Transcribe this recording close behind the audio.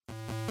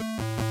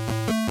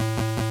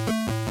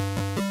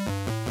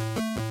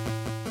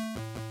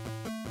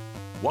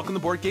Welcome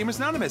to Board Gamers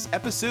Anonymous,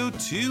 episode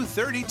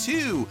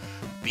 232,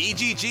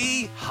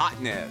 BGG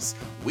Hotness.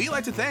 We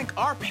like to thank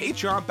our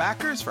Patreon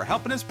backers for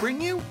helping us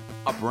bring you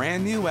a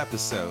brand new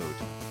episode.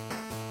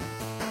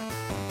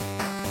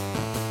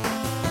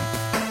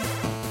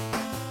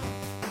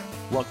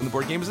 Welcome to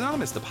Board Gamers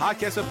Anonymous, the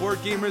podcast of board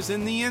gamers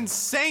and the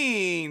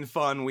insane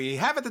fun we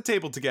have at the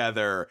table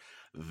together.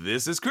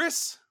 This is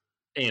Chris.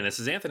 And this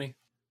is Anthony.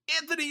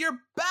 Anthony, you're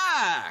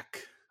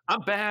back!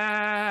 I'm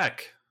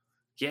back!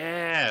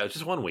 Yeah,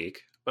 just 1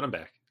 week, but I'm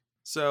back.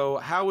 So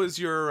how was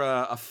your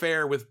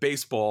affair with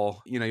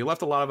baseball? You know, you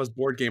left a lot of us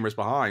board gamers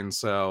behind,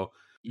 so...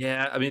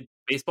 Yeah, I mean,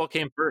 baseball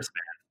came first,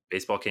 man.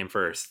 Baseball came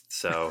first,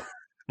 so...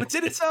 But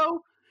did it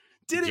so?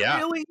 Did it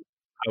really?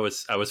 I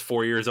was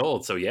 4 years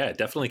old, so yeah, it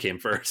definitely came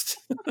first.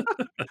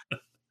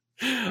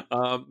 Yeah.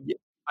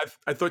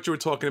 I thought you were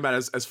talking about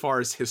as far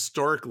as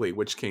historically,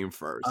 which came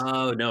first.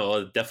 Oh,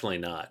 no, definitely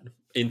not.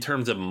 In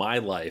terms of my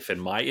life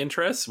and my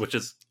interests, which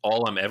is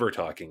all I'm ever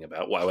talking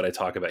about. Why would I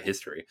talk about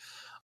history?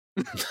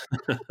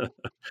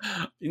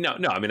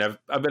 No. I mean,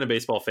 I've been a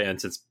baseball fan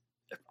since,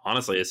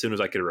 honestly, as soon as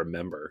I could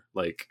remember.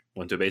 Like,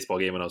 went to a baseball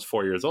game when I was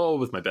 4 years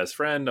old with my best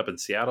friend up in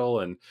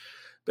Seattle, and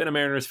been a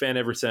Mariners fan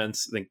ever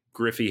since. I think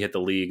Griffey hit the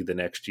league the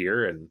next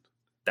year, and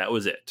that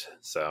was it.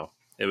 So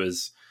it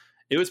was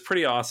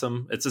pretty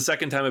awesome. It's the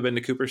second time I've been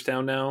to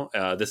Cooperstown now.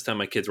 This time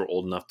my kids were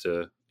old enough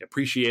to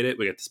appreciate it.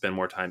 We got to spend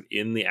more time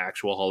in the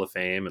actual Hall of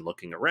Fame and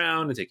looking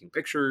around and taking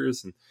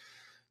pictures and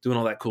doing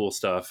all that cool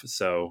stuff.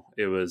 So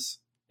it was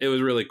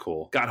really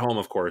cool. Got home,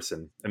 of course,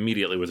 and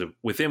immediately was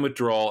within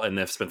withdrawal, and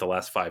have spent the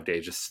last 5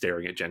 days just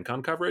staring at Gen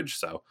Con coverage.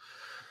 So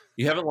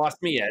you haven't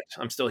lost me yet.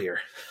 I'm still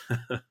here.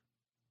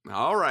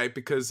 All right,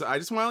 because I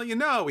just want to let you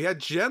know, we had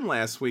Jen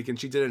last week, and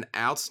she did an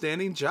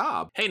outstanding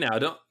job. Hey, now,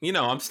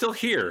 I'm still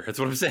here. That's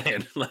what I'm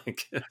saying.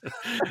 Like,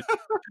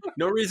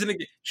 no reason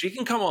to she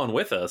can come on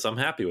with us. I'm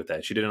happy with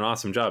that. She did an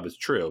awesome job. It's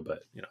true, but,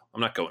 I'm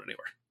not going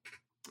anywhere.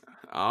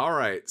 All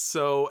right.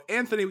 So,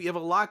 Anthony, we have a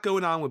lot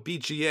going on with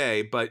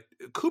BGA, but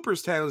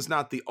Cooperstown is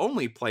not the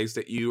only place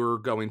that you're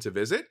going to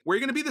visit. Where are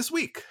you going to be this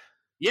week?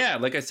 Yeah,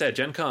 like I said,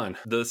 Gen Con,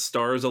 the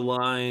stars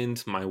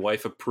aligned, my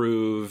wife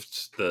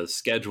approved, the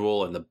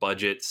schedule and the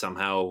budget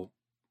somehow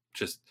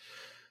just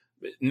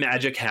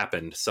magic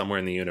happened somewhere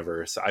in the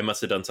universe. I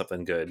must have done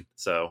something good.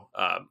 So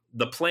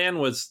the plan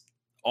was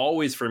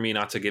always for me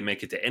not to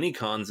make it to any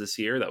cons this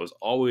year. That was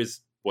always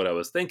what I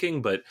was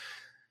thinking. But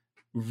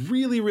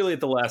really, really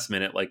at the last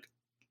minute, like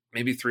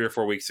maybe 3 or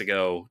 4 weeks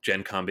ago,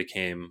 Gen Con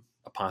became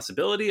a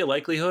possibility, a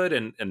likelihood,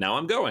 and now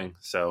I'm going.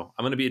 So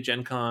I'm going to be at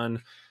Gen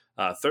Con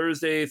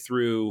Thursday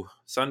through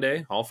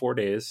Sunday, all 4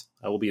 days.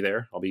 I will be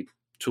there. I'll be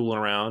tooling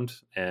around.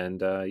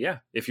 And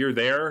if you're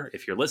there,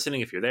 if you're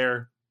listening, if you're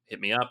there, hit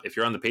me up. If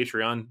you're on the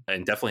Patreon,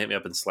 and definitely hit me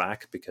up in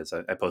Slack, because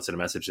I posted a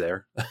message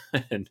there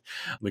and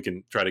we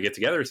can try to get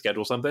together,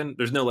 schedule something.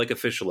 There's no like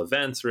official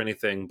events or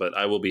anything, but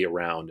I will be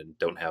around and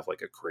don't have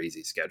like a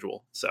crazy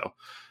schedule. So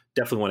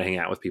definitely want to hang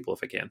out with people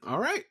if I can. All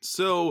right.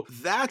 So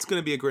that's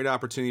going to be a great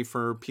opportunity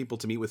for people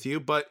to meet with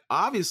you. But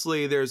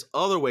obviously, there's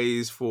other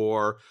ways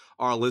for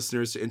our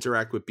listeners to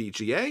interact with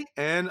BGA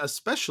and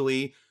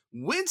especially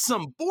win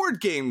some board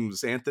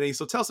games, Anthony.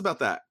 So tell us about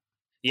that.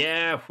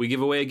 Yeah, we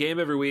give away a game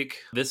every week.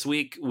 This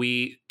week,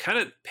 we kind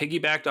of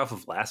piggybacked off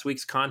of last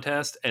week's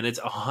contest, and it's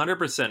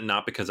 100%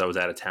 not because I was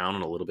out of town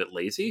and a little bit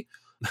lazy.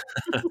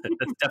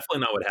 That's definitely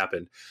not what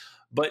happened.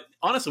 But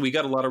honestly, we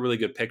got a lot of really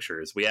good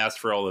pictures. We asked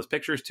for all those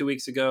pictures 2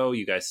 weeks ago.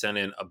 You guys sent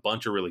in a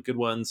bunch of really good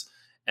ones,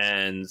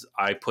 and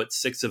I put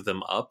 6 of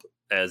them up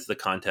as the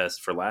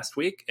contest for last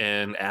week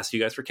and asked you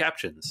guys for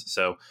captions.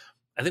 So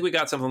I think we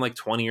got something like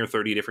 20 or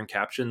 30 different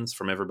captions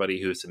from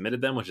everybody who submitted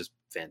them, which is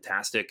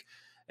fantastic.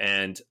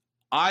 And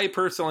I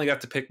personally got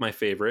to pick my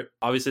favorite.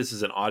 Obviously, this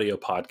is an audio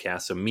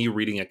podcast, so me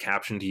reading a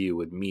caption to you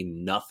would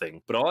mean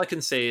nothing. But all I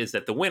can say is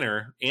that the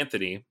winner,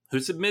 Anthony, who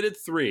submitted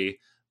 3,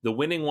 the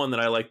winning one that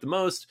I liked the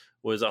most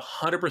was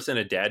 100%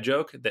 a dad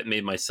joke that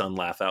made my son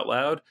laugh out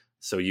loud.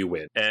 So you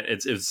win. And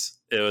it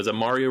was a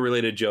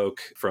Mario-related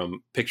joke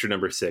from picture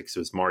number 6. It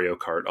was Mario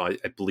Kart,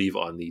 I believe,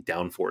 on the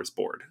Downforce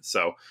board.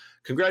 So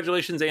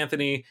congratulations,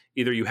 Anthony.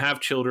 Either you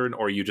have children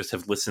or you just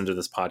have listened to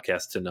this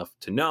podcast enough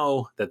to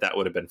know that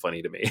would have been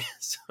funny to me.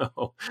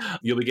 So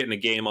you'll be getting a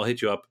game. I'll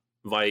hit you up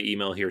via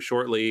email here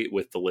shortly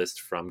with the list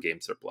from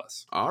Game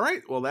Surplus. All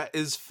right. Well, that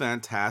is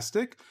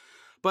fantastic.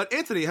 But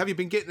Anthony, have you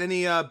been getting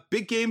any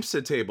big games to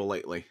the table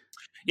lately?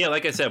 Yeah,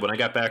 like I said, when I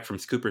got back from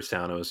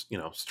Cooperstown, I was,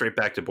 straight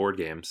back to board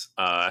games.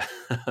 I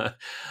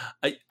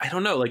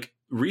don't know. Like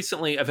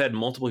recently, I've had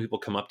multiple people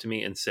come up to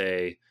me and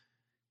say,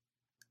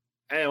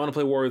 hey, I want to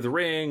play War of the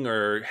Ring,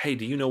 or hey,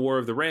 do you know War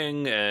of the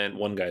Ring? And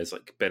one guy's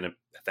like been at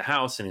the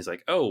house and he's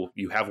like, oh,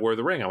 you have War of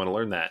the Ring. I want to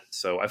learn that.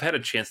 So I've had a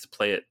chance to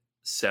play it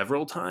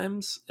several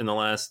times in the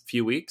last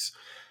few weeks,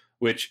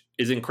 which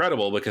is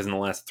incredible because in the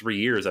last 3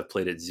 years, I've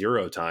played it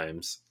 0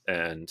 times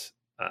and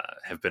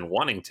have been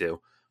wanting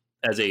to.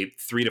 As a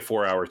 3 to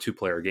 4 hour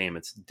 2-player game,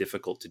 it's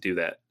difficult to do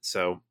that.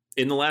 So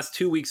in the last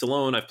 2 weeks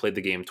alone, I've played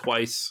the game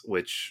twice,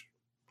 which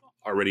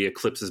already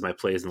eclipses my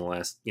plays in the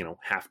last,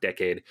 half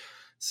decade.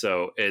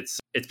 So it's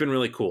it's been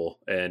really cool.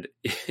 And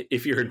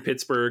if you're in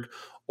Pittsburgh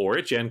or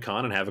at Gen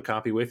Con and have a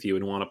copy with you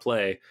and want to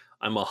play,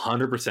 I'm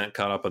 100%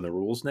 caught up on the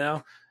rules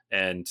now.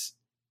 And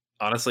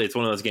honestly, it's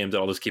one of those games that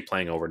I'll just keep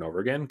playing over and over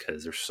again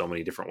because there's so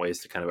many different ways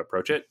to kind of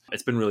approach it.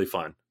 It's been really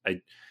fun.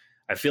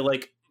 I feel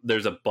like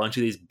there's a bunch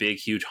of these big,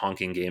 huge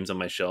honking games on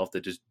my shelf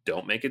that just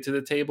don't make it to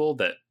the table,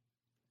 that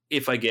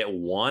if I get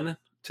one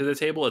to the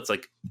table, it's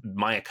like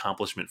my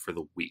accomplishment for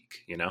the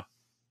week, you know?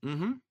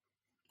 Mm-hmm.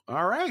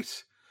 All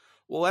right.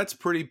 Well, that's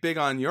pretty big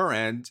on your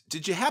end.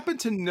 Did you happen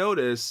to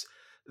notice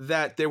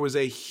that there was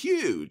a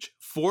huge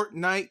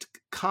Fortnite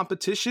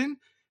competition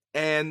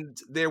and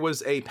there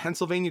was a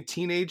Pennsylvania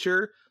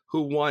teenager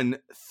who won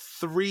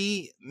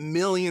 $3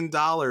 million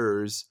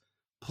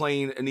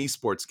playing an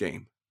esports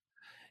game?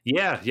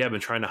 Yeah, I've been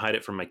trying to hide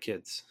it from my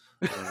kids.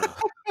 I don't know.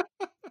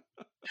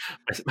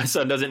 My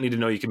son doesn't need to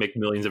know you can make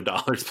millions of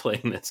dollars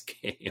playing this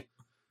game.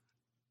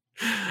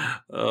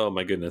 Oh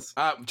my goodness.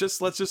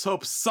 Let's just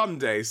hope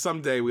someday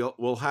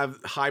we'll have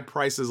high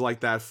prices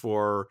like that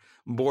for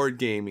board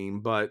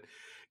gaming. But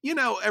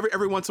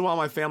every once in a while,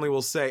 my family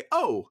will say,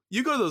 "Oh,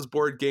 you go to those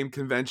board game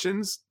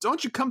conventions?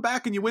 Don't you come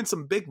back and you win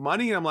some big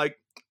money?" And I'm like,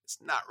 "It's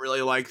not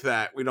really like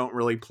that. We don't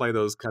really play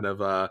those kind of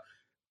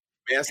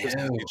massive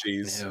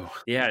RPGs." No.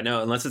 Yeah,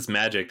 no, unless it's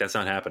Magic, that's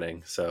not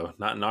happening. So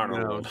not in our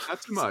world.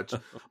 Not too much.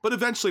 But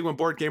eventually, when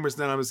Board Gamers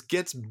Anonymous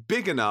gets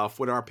big enough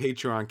with our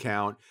Patreon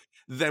count,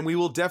 then we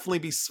will definitely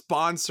be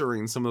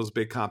sponsoring some of those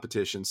big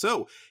competitions.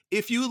 So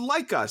if you'd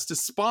like us to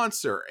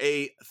sponsor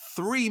a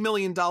 $3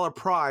 million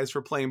prize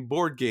for playing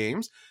board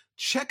games,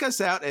 check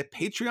us out at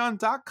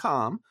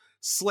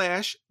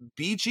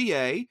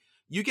patreon.com/BGA.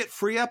 You get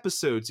free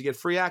episodes. You get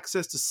free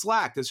access to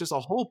Slack. There's just a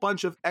whole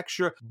bunch of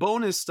extra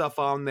bonus stuff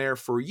on there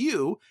for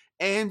you.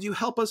 And you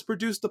help us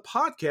produce the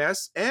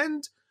podcast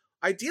and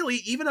ideally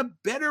even a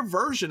better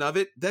version of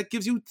it that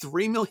gives you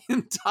 $3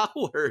 million.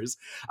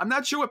 I'm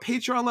not sure what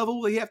Patreon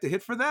level we have to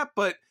hit for that,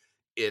 but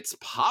it's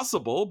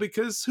possible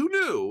because who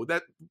knew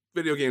that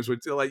video games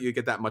would let you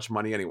get that much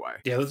money anyway?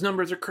 Yeah, those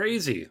numbers are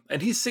crazy.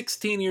 And he's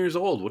 16 years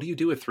old. What do you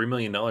do with $3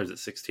 million at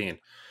 16?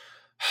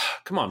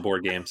 Come on,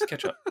 board games,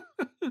 catch up.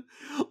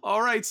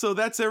 All right, so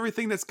that's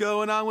everything that's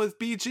going on with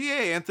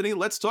BGA. Anthony,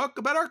 let's talk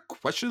about our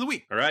question of the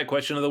week. All right,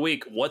 question of the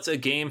week. What's a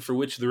game for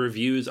which the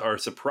reviews are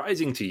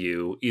surprising to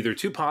you, either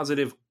too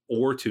positive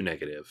or too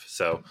negative?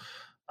 So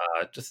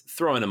just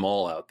throwing them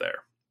all out there.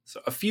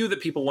 So a few that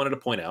people wanted to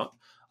point out.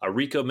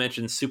 Rico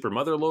mentioned Super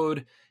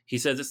Motherlode. He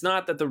says it's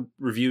not that the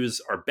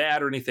reviews are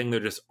bad or anything, there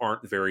just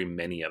aren't very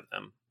many of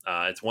them.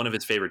 It's one of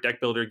his favorite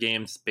deck builder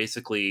games,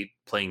 basically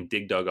playing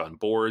Dig Dug on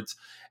boards.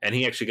 And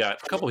he actually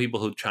got a couple people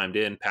who chimed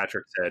in.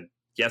 Patrick said,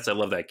 yes, I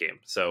love that game.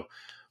 So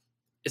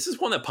this is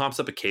one that pops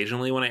up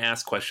occasionally when I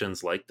ask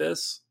questions like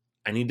this.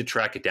 I need to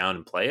track it down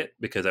and play it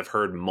because I've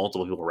heard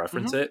multiple people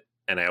reference it.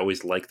 And I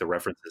always like the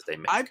references they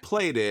make. I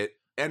played it,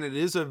 and it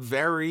is a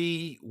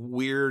very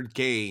weird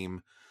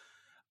game.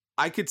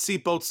 I could see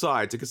both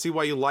sides. I could see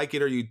why you like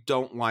it or you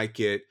don't like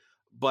it.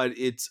 But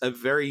it's a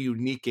very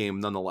unique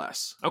game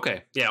nonetheless.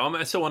 Okay. Yeah,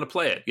 I still want to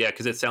play it. Yeah,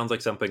 because it sounds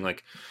like something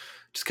like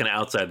just kind of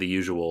outside the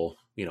usual,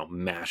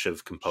 mash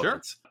of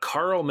components. Sure.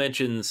 Carl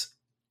mentions,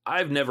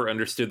 I've never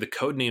understood the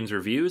Codenames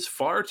reviews.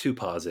 Far too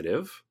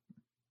positive.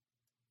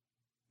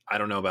 I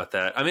don't know about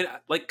that. I mean,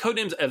 like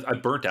Codenames, I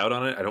burnt out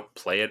on it. I don't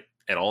play it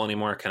at all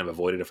anymore. I kind of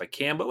avoid it if I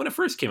can. But when it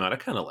first came out, I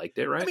kind of liked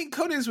it, right? I mean,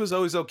 Codenames was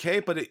always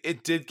okay, but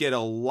it did get a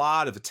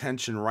lot of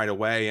attention right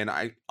away. And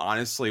I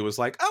honestly was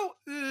like, oh,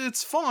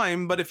 it's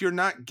fine. But if you're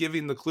not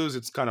giving the clues,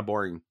 it's kind of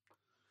boring.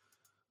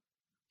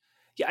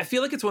 Yeah, I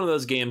feel like it's one of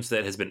those games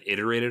that has been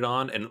iterated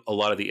on, and a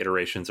lot of the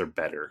iterations are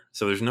better.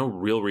 So there's no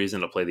real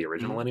reason to play the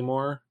original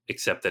anymore,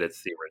 except that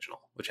it's the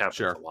original, which happens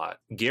a lot.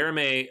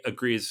 Garame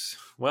agrees.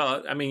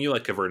 Well, I mean, you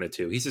like Caverna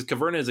too. He says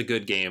Caverna is a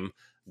good game.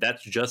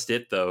 That's just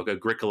it, though.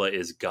 Agricola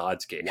is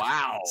God's game.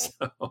 Wow.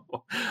 So,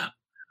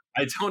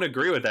 I don't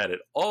agree with that at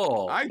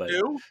all. I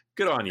do.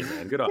 Good on you,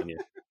 man. Good on you.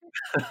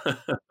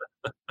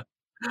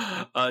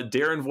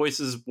 Darren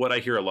voices what I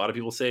hear a lot of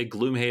people say.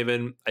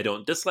 Gloomhaven, I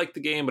don't dislike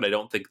the game, but I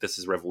don't think this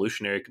is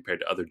revolutionary compared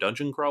to other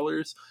dungeon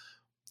crawlers.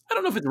 I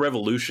don't know if it's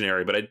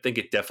revolutionary, but I think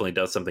it definitely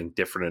does something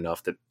different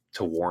enough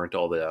to warrant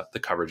all the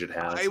coverage it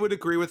has. I would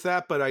agree with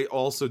that, but I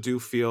also do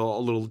feel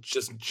a little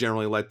just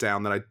generally let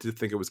down that I did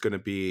think it was going to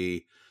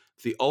be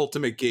the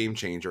ultimate game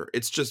changer.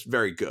 It's just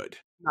very good.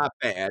 Not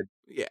bad.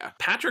 Yeah.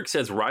 Patrick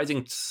says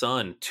Rising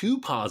Sun, too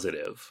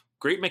positive.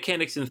 Great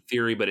mechanics in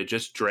theory, but it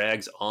just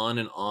drags on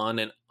and on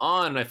and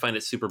on. And I find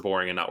it super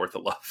boring and not worth the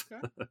love.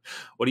 Okay.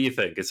 What do you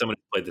think? As someone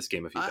who played this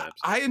game a few times.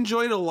 I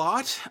enjoyed it a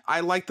lot. I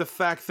like the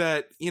fact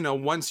that,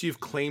 once you've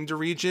claimed a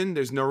region,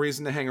 there's no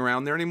reason to hang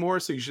around there anymore.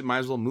 So you might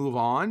as well move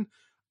on.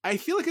 I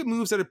feel like it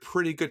moves at a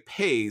pretty good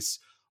pace,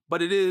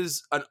 but it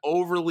is an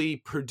overly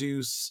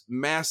produced,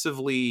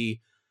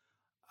 massively,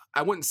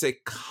 I wouldn't say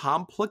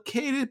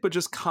complicated, but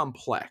just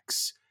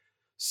complex.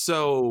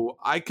 So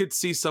I could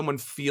see someone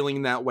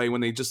feeling that way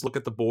when they just look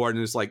at the board and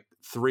there's like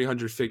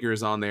 300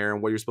 figures on there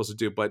and what you're supposed to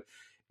do. But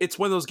it's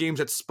one of those games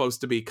that's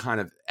supposed to be kind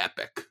of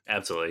epic.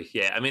 Absolutely.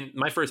 Yeah. I mean,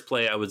 my first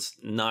play, I was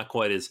not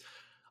quite as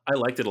I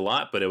liked it a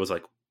lot, but it was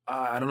like,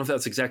 I don't know if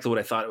that's exactly what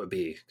I thought it would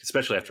be,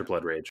 especially after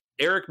Blood Rage.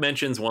 Eric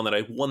mentions one that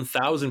I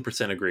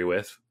 1000% agree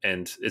with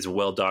and is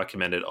well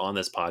documented on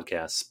this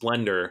podcast,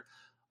 Splendor.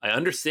 I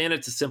understand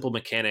it's a simple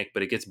mechanic,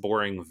 but it gets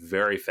boring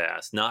very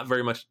fast. Not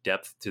very much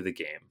depth to the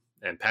game.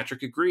 And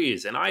Patrick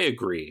agrees, and I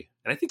agree.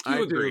 And I think you I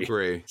do agree.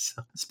 agree.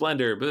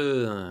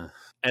 Splendor.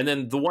 And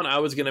then the one I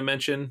was going to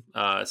mention,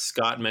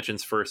 Scott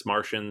mentions First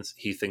Martians.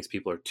 He thinks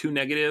people are too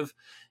negative.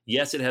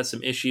 Yes, it has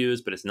some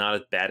issues, but it's not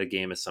as bad a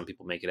game as some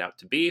people make it out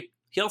to be.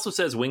 He also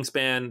says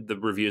Wingspan, the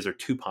reviews are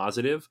too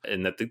positive,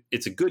 and that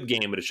it's a good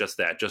game, but it's just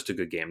a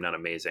good game, not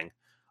amazing.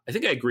 I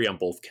think I agree on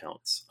both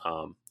counts.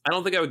 I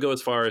don't think I would go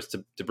as far as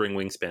to bring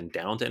Wingspan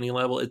down to any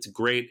level. It's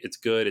great, it's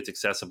good, it's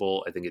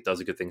accessible. I think it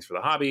does good things for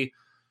the hobby.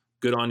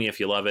 Good on you if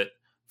you love it.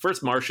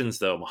 First Martians,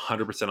 though, I'm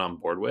 100% on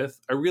board with.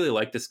 I really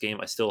like this game.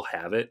 I still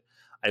have it.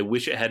 I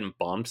wish it hadn't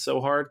bombed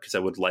so hard because I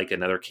would like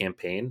another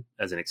campaign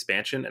as an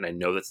expansion, and I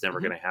know that's never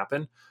going to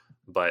happen.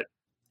 But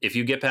if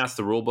you get past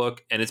the rule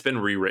book, and it's been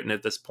rewritten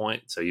at this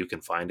point, so you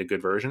can find a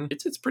good version,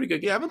 it's a pretty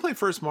good game. Yeah, I haven't played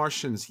First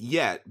Martians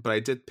yet, but I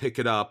did pick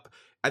it up.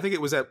 I think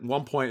it was at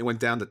one point, it went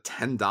down to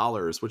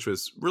 $10, which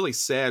was really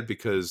sad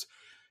because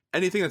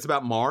anything that's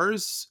about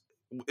Mars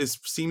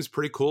seems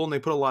pretty cool, and they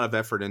put a lot of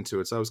effort into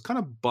it. So I was kind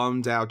of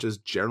bummed out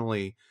just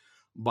generally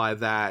by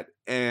that.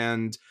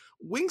 And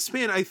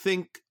Wingspan, I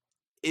think,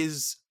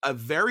 is a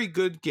very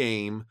good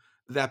game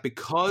that,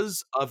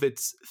 because of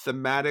its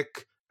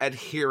thematic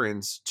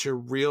adherence to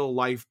real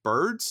life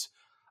birds,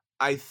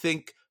 I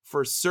think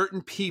for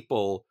certain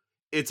people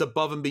it's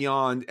above and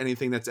beyond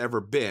anything that's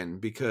ever been,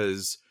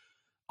 because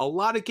a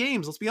lot of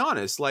games, let's be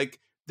honest, like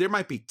there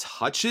might be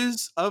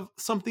touches of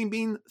something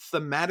being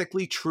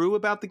thematically true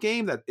about the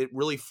game that it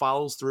really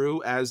follows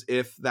through as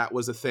if that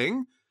was a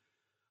thing.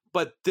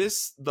 But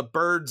the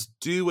birds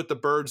do what the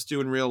birds do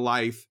in real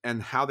life,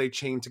 and how they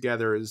chain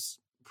together is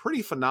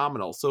pretty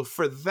phenomenal. So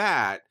for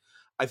that,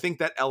 I think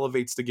that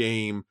elevates the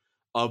game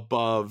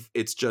above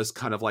it's just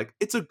kind of like,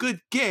 it's a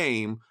good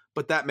game,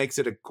 but that makes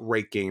it a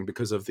great game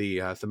because of the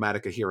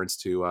thematic adherence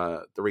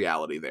to the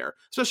reality there,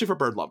 especially for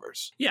bird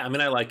lovers. Yeah, I mean,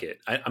 I like it.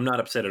 I'm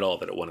not upset at all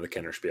that it won the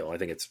Kennerspiel. I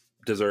think it's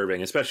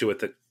deserving, especially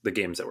with the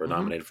games that were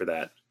nominated for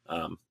that.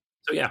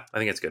 So yeah, I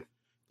think it's good.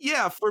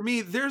 Yeah, for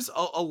me, there's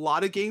a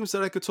lot of games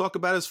that I could talk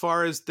about as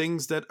far as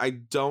things that I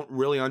don't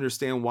really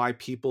understand why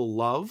people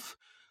love.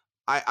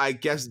 I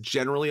guess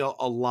generally a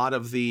lot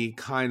of the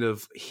kind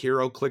of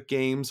hero click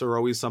games are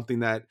always something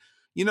that,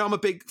 I'm a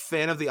big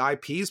fan of the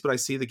IPs, but I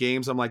see the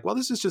games, I'm like, well,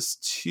 this is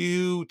just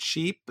too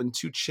cheap and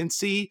too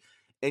chintzy,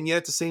 and yet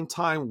at the same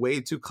time, way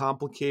too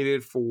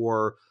complicated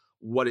for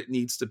what it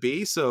needs to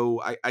be.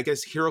 So I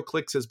guess hero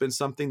clicks has been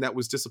something that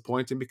was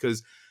disappointing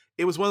because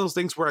it was one of those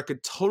things where I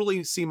could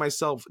totally see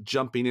myself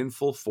jumping in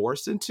full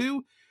force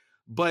into.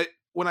 But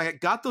when I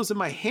got those in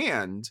my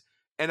hand,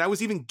 and I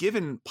was even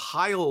given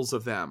piles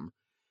of them,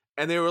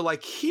 and they were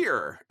like,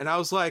 here. And I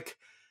was like,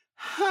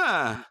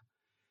 yeah,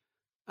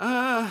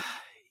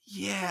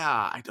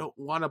 I don't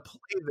want to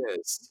play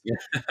this.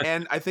 Yeah.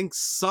 And I think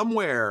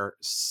somewhere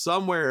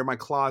in my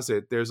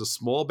closet, there's a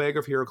small bag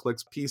of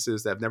HeroClix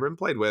pieces that I've never been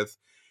played with.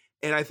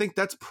 And I think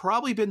that's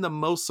probably been the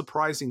most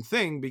surprising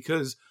thing,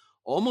 because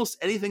almost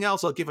anything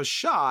else I'll give a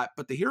shot,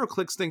 but the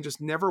HeroClix thing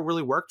just never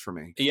really worked for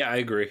me. Yeah, I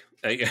agree.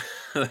 I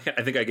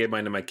think I gave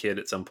mine to my kid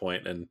at some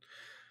point and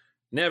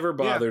never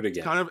bothered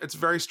again. It's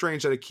very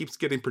strange that it keeps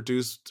getting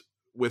produced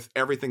with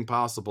everything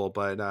possible,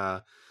 but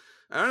I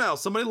don't know.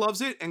 Somebody loves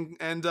it,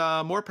 and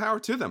more power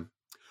to them.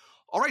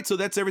 All right, so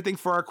that's everything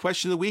for our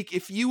question of the week.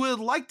 If you would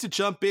like to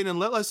jump in and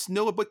let us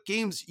know what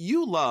games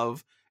you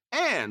love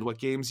and what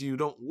games you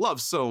don't love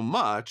so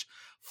much,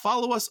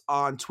 follow us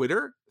on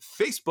Twitter.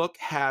 Facebook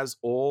has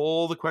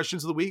all the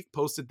questions of the week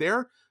posted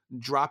there.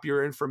 Drop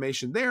your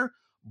information there.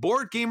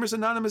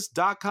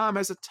 BoardGamersAnonymous.com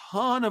has a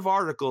ton of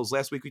articles.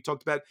 Last week we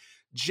talked about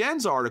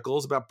Jen's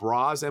articles about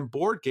bras and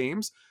board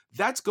games.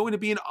 That's going to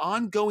be an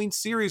ongoing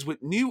series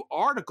with new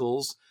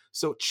articles,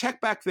 so check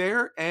back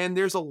there. And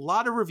there's a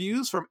lot of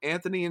reviews from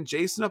Anthony and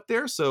Jason up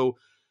there, so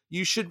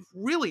you should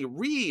really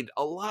read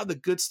a lot of the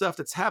good stuff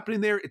that's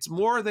happening there. It's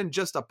more than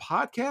just a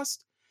podcast.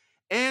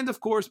 And of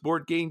course,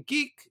 Board Game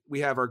Geek, we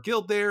have our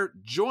guild there.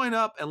 Join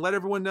up and let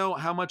everyone know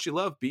how much you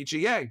love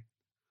BGA.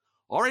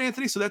 All right,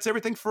 Anthony, so that's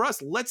everything for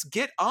us. Let's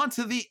get on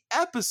to the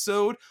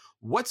episode.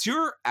 What's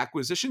your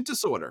acquisition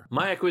disorder?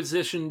 My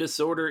acquisition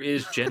disorder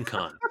is Gen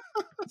Con.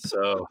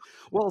 So,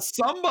 well,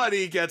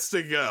 somebody gets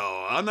to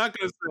go. I'm not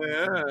going to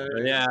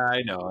say. Yeah,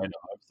 I know.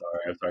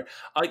 I'm sorry.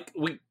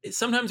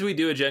 Sometimes we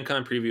do a Gen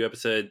Con preview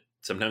episode.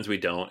 Sometimes we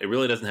don't. It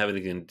really doesn't have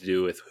anything to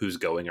do with who's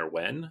going or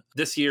when.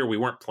 This year we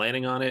weren't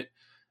planning on it,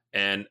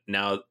 and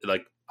now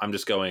I'm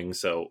just going,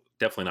 so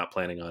definitely not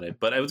planning on it.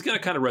 But I was going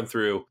to kind of run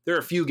through. There are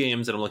a few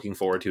games that I'm looking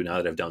forward to now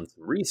that I've done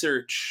some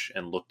research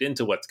and looked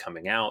into what's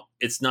coming out.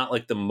 It's not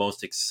like the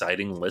most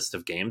exciting list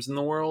of games in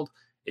the world.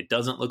 It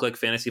doesn't look like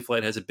Fantasy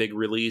Flight has a big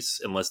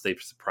release unless they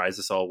surprise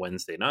us all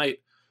Wednesday night.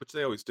 Which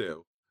they always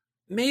do.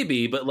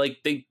 Maybe, but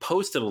they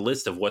posted a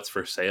list of what's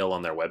for sale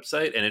on their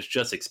website, and it's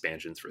just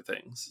expansions for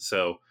things.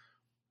 So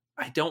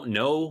I don't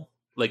know.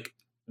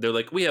 they're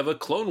like, we have a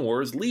Clone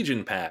Wars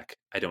Legion pack.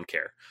 I don't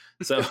care.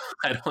 So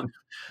I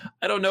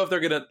don't know if they're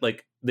gonna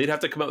like. They'd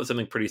have to come up with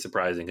something pretty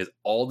surprising because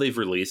all they've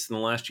released in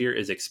the last year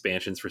is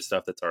expansions for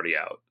stuff that's already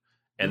out,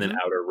 and then Mhm.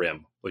 Outer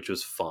Rim, which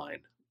was fine.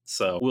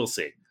 So we'll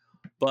see.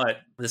 But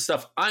the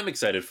stuff I'm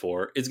excited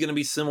for is going to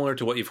be similar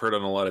to what you've heard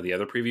on a lot of the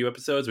other preview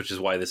episodes, which is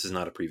why this is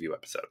not a preview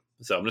episode.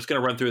 So I'm just going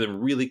to run through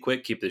them really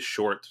quick, keep this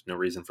short, no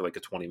reason for like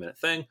a 20-minute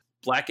thing.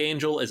 Black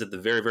Angel is at the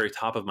very, very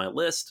top of my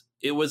list.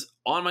 It was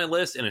on my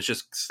list and it's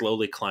just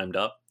slowly climbed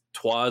up.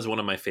 Twa is one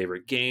of my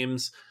favorite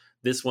games.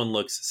 This one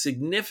looks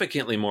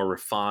significantly more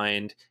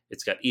refined.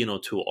 It's got Ian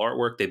O'Toole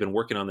artwork. They've been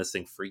working on this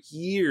thing for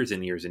years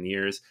and years and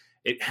years.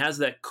 It has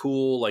that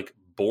cool like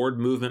board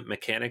movement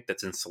mechanic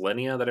that's in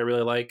Selenia that I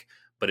really like,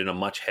 but in a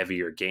much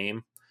heavier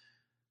game.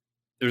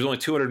 There's only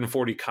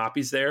 240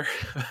 copies there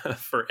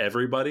for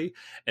everybody,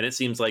 and it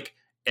seems like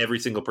every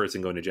single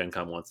person going to Gen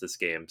Con wants this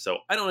game. So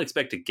I don't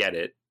expect to get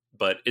it,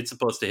 but it's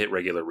supposed to hit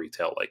regular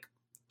retail like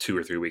 2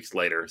 or 3 weeks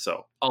later,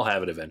 so I'll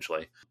have it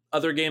eventually.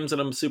 Other games that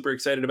I'm super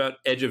excited about,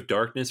 Edge of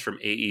Darkness from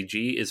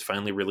AEG is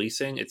finally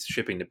releasing. It's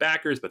shipping to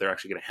backers, but they're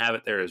actually going to have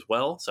it there as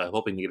well, so I'm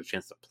hoping to get a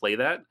chance to play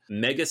that.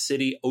 Mega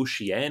City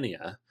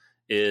Oceania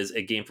is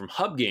a game from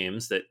Hub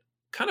Games that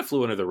kind of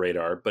flew under the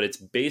radar, but it's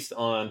based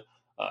on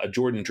a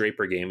Jordan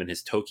Draper game in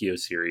his Tokyo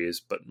series,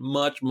 but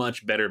much,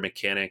 much better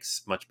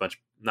mechanics,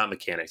 not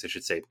mechanics, I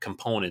should say,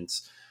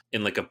 components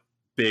in like a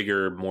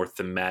bigger, more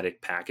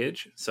thematic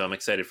package. So I'm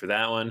excited for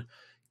that one.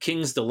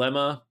 King's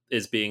Dilemma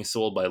is being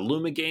sold by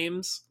Luma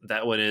Games.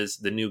 That one is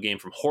the new game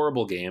from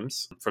Horrible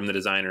Games, from the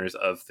designers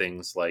of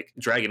things like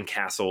Dragon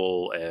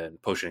Castle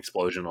and Potion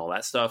Explosion, all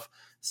that stuff.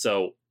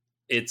 So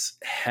it's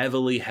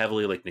heavily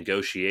like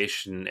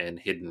negotiation and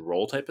hidden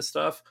role type of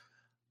stuff.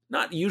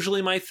 Not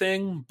usually my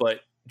thing, but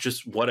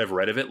just what I've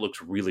read of it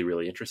looks really,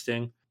 really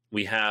interesting.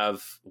 We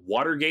have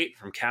Watergate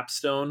from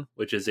Capstone,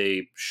 which is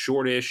a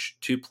shortish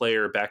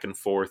 2-player back and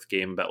forth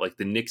game about like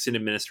the Nixon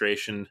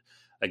administration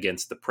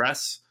against the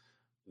press.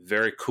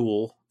 Very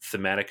cool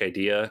thematic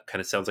idea.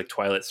 Kind of sounds like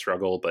Twilight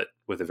Struggle, but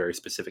with a very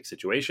specific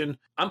situation.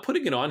 I'm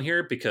putting it on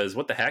here because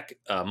what the heck?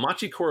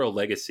 Machikoro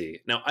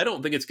Legacy. Now, I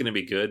don't think it's going to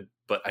be good,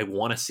 but I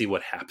want to see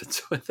what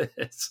happens with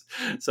this.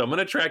 So I'm going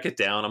to track it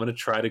down. I'm going to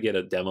try to get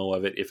a demo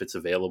of it if it's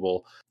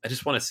available. I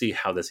just want to see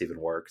how this even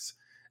works.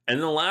 And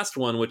then the last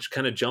one, which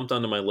kind of jumped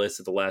onto my list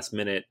at the last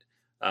minute,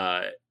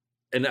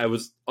 and I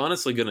was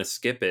honestly going to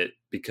skip it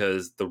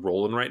because the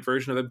roll and write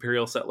version of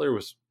Imperial Settler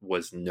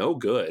was no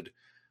good,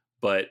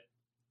 but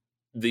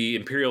the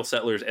Imperial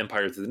Settlers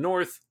Empires of the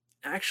North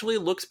actually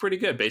looks pretty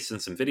good based on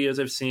some videos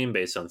I've seen,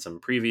 based on some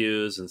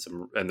previews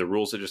and the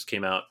rules that just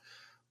came out.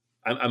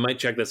 I might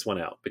check this one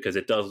out because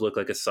it does look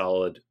like a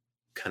solid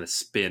kind of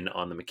spin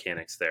on the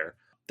mechanics there.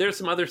 There's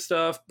some other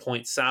stuff,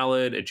 Point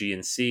Salad, a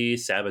GNC,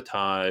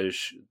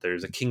 Sabotage.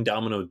 There's a King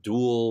Domino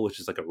Duel, which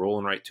is like a roll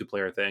and write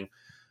 2-player thing,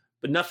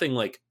 but nothing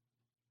like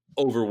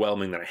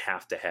overwhelming that I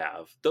have to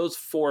have. Those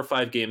 4 or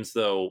 5 games,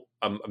 though,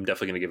 I'm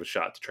definitely going to give a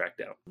shot to track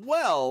down.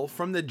 Well,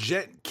 from the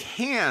Jet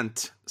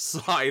Can't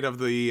side of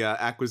the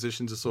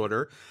acquisition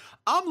disorder,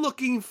 I'm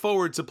looking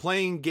forward to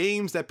playing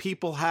games that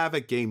people have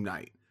at game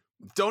night.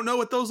 Don't know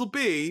what those will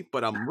be,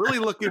 but I'm really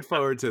looking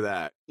forward to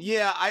that.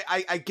 Yeah,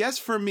 I guess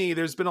for me,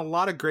 there's been a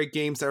lot of great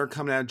games that are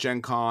coming out of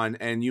Gen Con,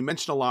 and you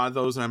mentioned a lot of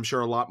those, and I'm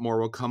sure a lot more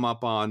will come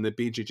up on the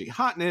BGG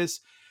Hotness.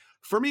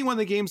 For me, one of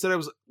the games that I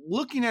was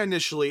looking at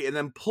initially and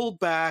then pulled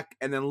back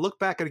and then looked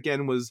back at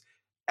again was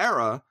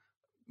Era,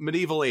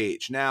 Medieval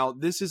Age. Now,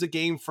 this is a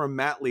game from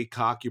Matt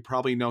Leacock. You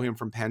probably know him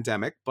from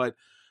Pandemic, but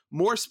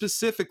more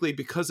specifically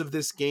because of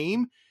this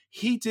game,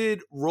 he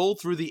did Roll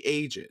Through the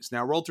Ages.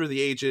 Now, Roll Through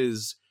the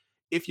Ages,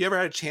 if you ever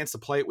had a chance to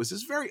play it, was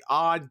this very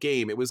odd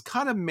game. It was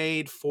kind of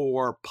made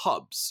for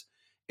pubs.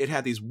 It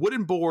had these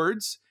wooden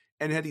boards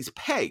and it had these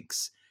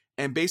pegs.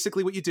 And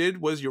basically what you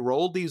did was you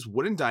rolled these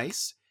wooden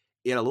dice.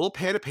 You had a little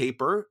pad of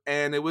paper,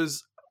 and it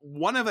was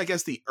one of, I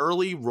guess, the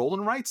early roll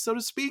and writes, so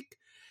to speak.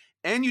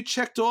 And you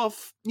checked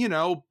off,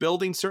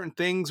 building certain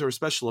things or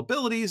special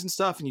abilities and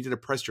stuff, and you did a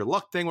press your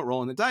luck thing with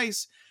rolling the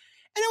dice.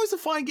 And it was a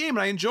fine game,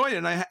 and I enjoyed it,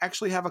 and I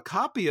actually have a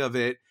copy of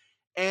it.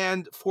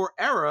 And for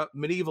Era,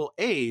 Medieval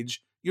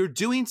Age, you're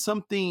doing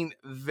something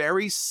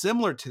very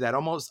similar to that,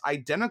 almost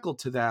identical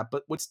to that.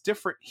 But what's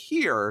different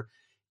here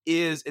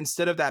is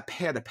instead of that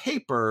pad of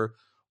paper,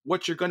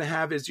 what you're going to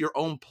have is your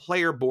own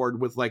player board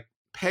with like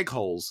peg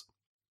holes,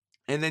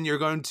 and then you're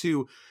going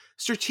to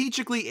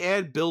strategically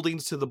add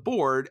buildings to the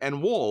board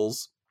and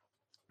walls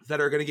that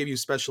are going to give you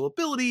special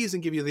abilities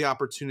and give you the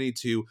opportunity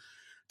to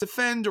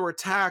defend or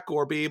attack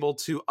or be able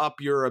to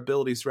up your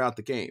abilities throughout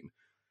the game.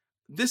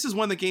 This is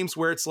one of the games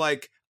where it's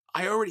like,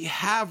 I already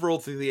have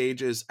Rolled Through the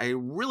Ages, I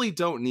really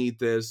don't need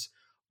this,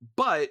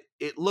 but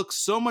it looks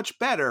so much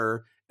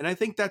better, and I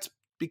think that's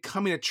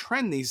becoming a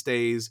trend these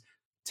days.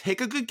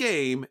 Take a good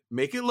game,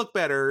 make it look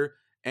better,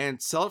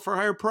 and sell it for a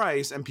higher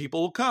price, and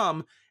people will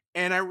come.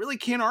 And I really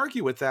can't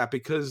argue with that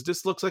because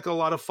this looks like a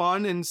lot of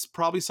fun and it's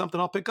probably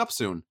something I'll pick up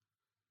soon.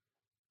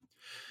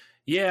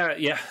 Yeah,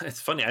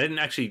 it's funny. I didn't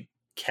actually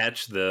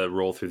catch the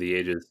Roll Through the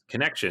Ages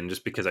connection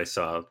just because I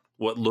saw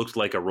what looked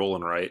like a roll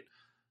and write.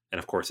 And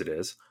of course it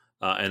is.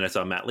 And I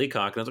saw Matt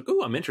Leacock, and I was like,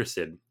 "Ooh, I'm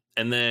interested."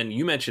 And then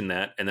you mentioned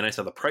that, and then I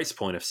saw the price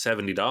point of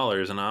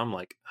 $70, and I'm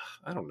like,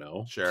 I don't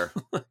know. Sure.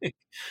 And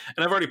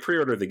I've already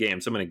pre-ordered the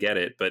game, so I'm going to get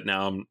it. But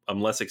now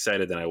I'm less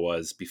excited than I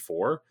was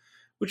before,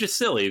 which is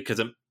silly because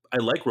I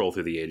like Roll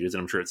Through the Ages,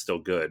 and I'm sure it's still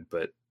good.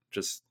 But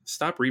just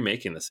stop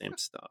remaking the same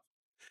stuff.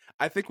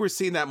 I think we're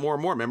seeing that more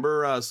and more.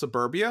 Remember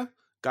Suburbia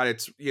got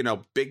its,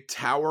 big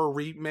tower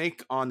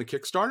remake on the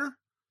Kickstarter?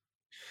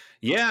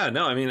 Yeah,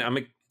 no, I mean,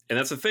 and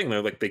that's the thing.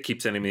 They're like, they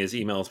keep sending me these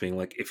emails being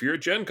like, if you're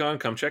at Gen Con,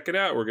 come check it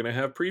out. We're going to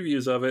have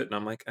previews of it. And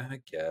I'm like,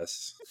 I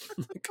guess.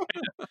 Like,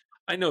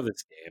 I know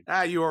this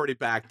game. You already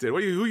backed it. Who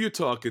are you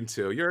talking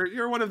to?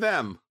 You're one of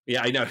them.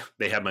 Yeah, I know.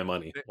 They have my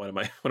money. What am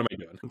I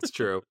doing? It's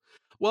true.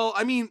 Well,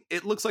 I mean,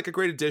 it looks like a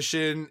great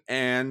addition,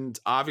 and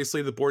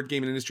obviously the board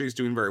gaming industry is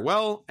doing very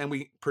well. And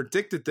we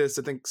predicted this,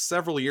 I think,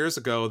 several years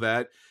ago,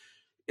 that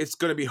it's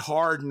going to be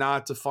hard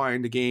not to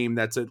find a game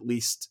that's at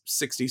least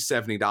 $60,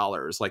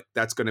 $70. Like,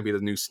 that's going to be the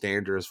new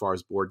standard as far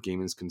as board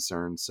gaming is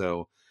concerned.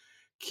 So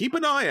keep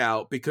an eye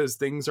out, because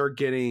things are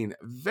getting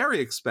very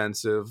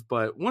expensive.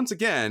 But once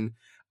again,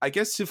 I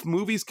guess if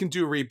movies can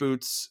do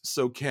reboots,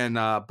 so can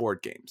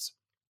board games.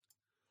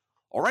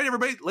 All right,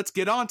 everybody, let's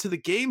get on to the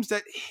games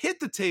that hit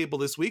the table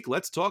this week.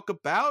 Let's talk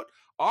about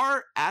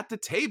our At the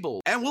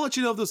Table. And we'll let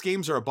you know if those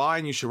games are a buy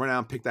and you should run out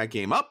and pick that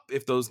game up.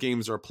 If those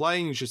games are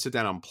playing, you should sit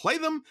down and play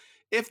them.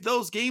 If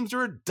those games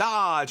are a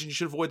dodge and you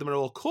should avoid them at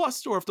all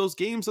costs, or if those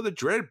games are the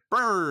dreaded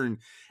burn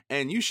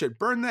and you should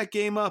burn that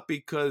game up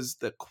because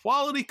the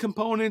quality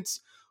components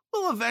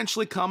will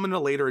eventually come in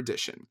a later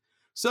edition.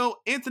 So,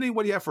 Anthony,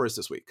 what do you have for us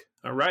this week?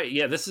 All right.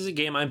 Yeah, this is a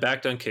game I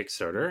backed on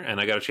Kickstarter, and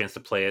I got a chance to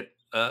play it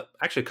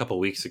actually a couple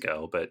weeks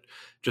ago, but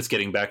just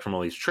getting back from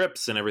all these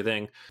trips and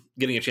everything,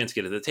 getting a chance to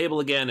get to the table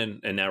again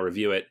and now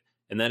review it.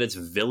 And that is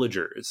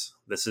Villagers.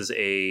 This is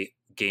a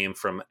game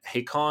from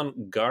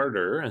Hakon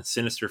Garter and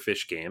Sinister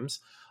Fish Games.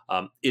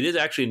 It is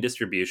actually in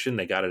distribution.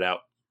 They got it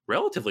out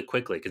relatively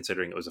quickly,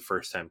 considering it was a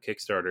first-time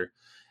Kickstarter.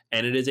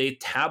 And it is a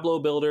tableau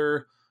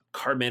builder,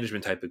 card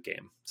management type of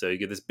game. So you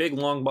get this big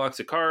long box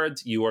of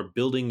cards. You are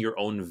building your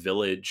own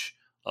village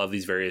of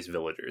these various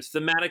villagers.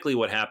 Thematically,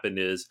 what happened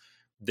is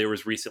there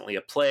was recently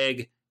a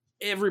plague.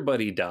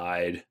 Everybody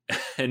died.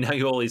 And now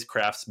you have all these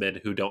craftsmen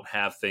who don't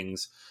have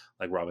things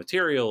like raw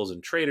materials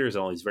and traders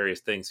and all these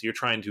various things. So you're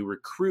trying to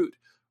recruit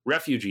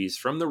refugees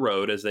from the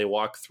road as they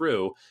walk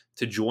through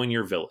to join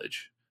your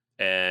village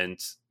and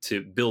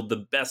to build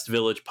the best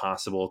village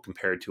possible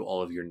compared to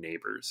all of your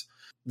neighbors.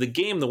 The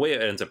game, the way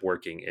it ends up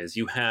working is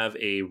you have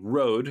a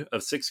road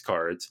of 6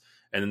 cards,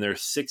 and then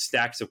there's 6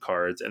 stacks of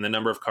cards, and the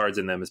number of cards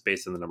in them is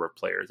based on the number of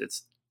players.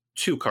 It's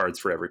 2 cards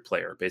for every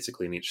player,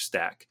 basically, in each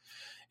stack.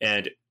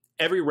 And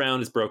every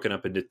round is broken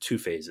up into 2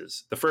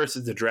 phases. The first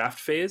is the draft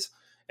phase.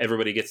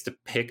 Everybody gets to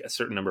pick a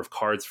certain number of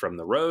cards from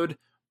the road.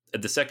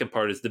 The second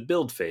part is the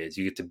build phase.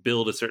 You get to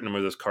build a certain number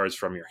of those cards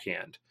from your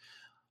hand.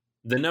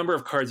 The number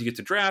of cards you get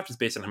to draft is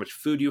based on how much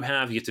food you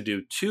have. You get to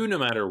do 2 no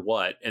matter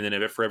what. And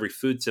then for every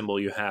food symbol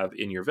you have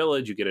in your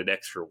village, you get an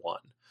extra 1.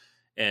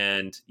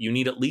 And you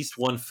need at least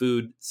 1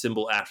 food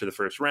symbol after the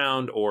first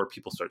round, or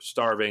people start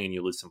starving and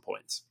you lose some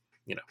points.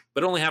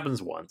 But it only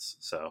happens once.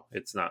 So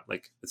it's not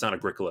a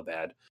Agricola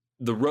bad.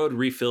 The road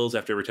refills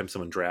after every time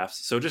someone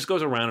drafts. So it just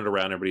goes around and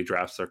around. Everybody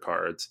drafts their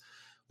cards.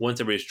 Once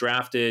everybody's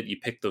drafted, you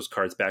pick those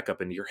cards back up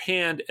into your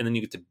hand, and then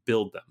you get to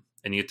build them.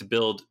 And you get to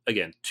build,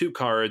 again, 2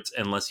 cards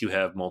unless you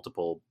have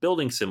multiple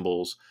building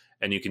symbols,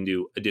 and you can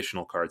do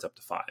additional cards up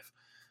to 5.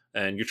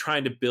 And you're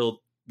trying to build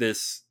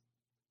this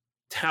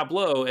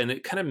tableau, and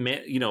it kind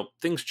of,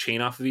 things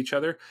chain off of each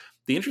other.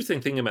 The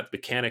interesting thing about the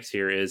mechanics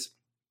here is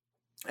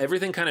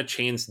everything kind of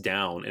chains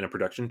down in a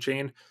production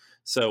chain.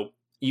 So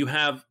you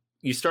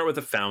start with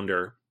a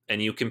founder,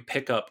 and you can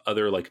pick up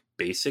other like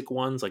basic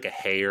ones, like a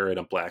hayer and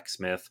a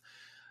blacksmith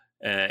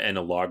and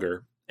a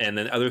logger. And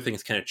then other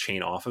things kind of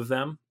chain off of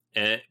them.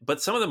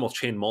 But some of them will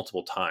chain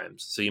multiple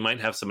times. So you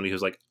might have somebody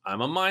who's like,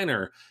 I'm a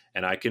miner,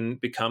 and I can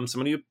become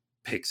somebody who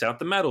picks out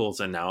the metals,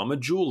 and now I'm a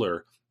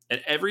jeweler.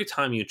 And every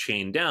time you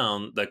chain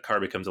down, the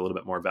card becomes a little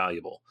bit more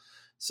valuable.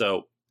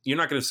 So you're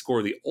not going to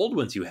score the old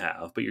ones you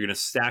have, but you're going to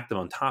stack them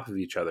on top of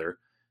each other.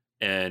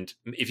 And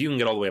if you can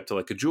get all the way up to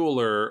like a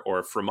jeweler or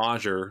a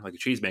fromager, like a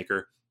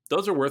cheesemaker,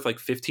 those are worth like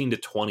 15 to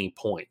 20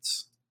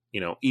 points,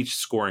 each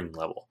scoring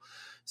level.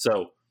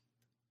 So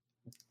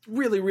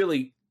really,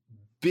 really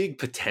big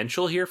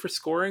potential here for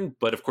scoring.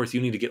 But of course,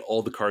 you need to get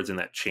all the cards in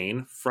that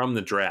chain from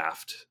the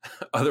draft.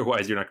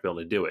 Otherwise, you're not going to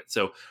be able to do it.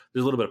 So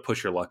there's a little bit of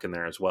push your luck in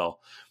there as well.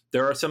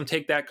 There are some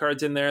take that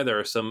cards in there. There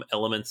are some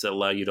elements that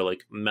allow you to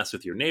like mess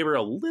with your neighbor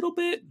a little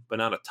bit, but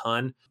not a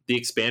ton. The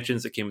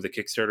expansions that came with the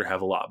Kickstarter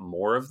have a lot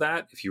more of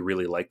that if you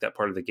really like that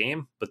part of the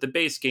game. But the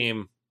base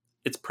game,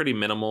 it's pretty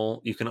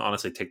minimal. You can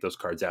honestly take those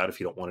cards out if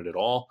you don't want it at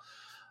all.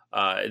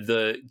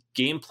 The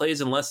game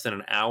plays in less than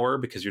an hour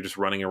because you're just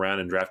running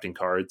around and drafting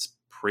cards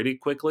pretty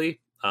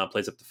quickly.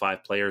 Plays up to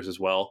 5 players as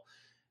well.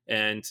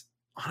 And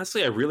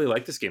honestly, I really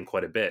like this game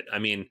quite a bit. I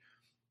mean,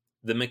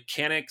 The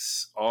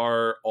mechanics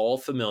are all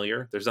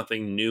familiar. There's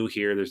nothing new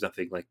here. There's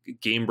nothing like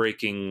game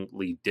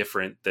breakingly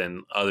different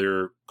than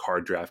other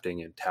card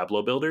drafting and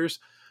tableau builders,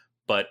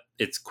 but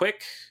it's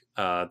quick.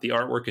 The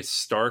artwork is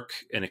stark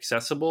and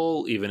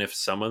accessible, even if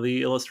some of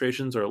the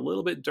illustrations are a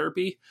little bit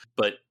derpy,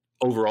 but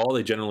overall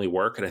they generally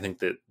work. And I think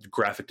that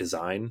graphic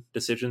design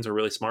decisions are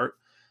really smart.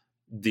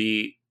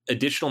 The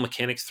additional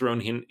mechanics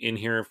thrown in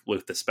here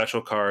with the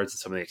special cards and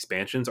some of the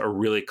expansions are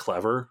really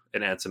clever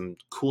and add some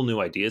cool new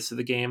ideas to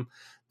the game.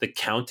 The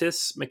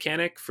Countess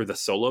mechanic for the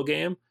solo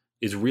game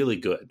is really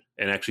good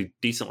and actually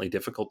decently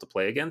difficult to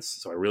play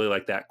against. So I really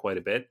like that quite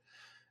a bit.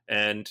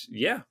 And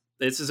yeah,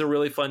 this is a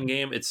really fun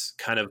game. It's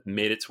kind of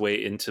made its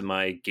way into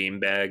my game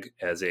bag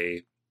as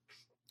a,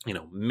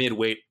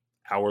 midweight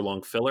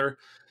hour-long filler.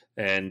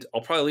 And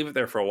I'll probably leave it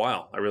there for a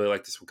while. I really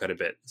like this one quite a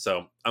bit.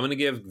 So I'm going to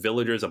give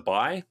Villagers a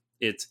buy.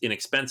 It's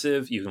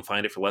inexpensive. You can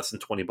find it for less than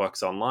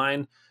 $20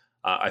 online.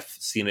 I've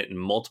seen it in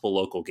multiple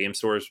local game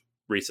stores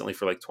recently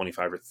for like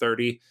 25 or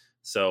 30.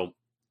 So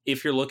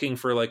if you're looking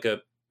for like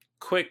a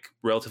quick,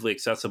 relatively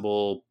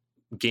accessible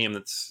game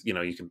that's, you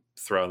can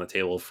throw on the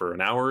table for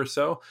an hour or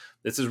so,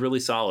 this is really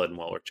solid and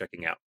well worth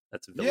checking out.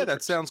 That's Villagers. Yeah,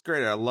 that sounds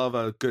great. I love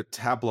a good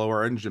tableau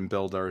or engine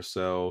builder.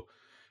 So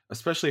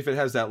especially if it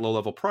has that low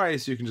level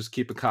price, you can just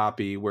keep a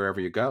copy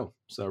wherever you go.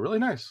 So really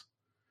nice.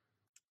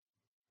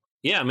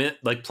 Yeah, I mean,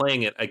 like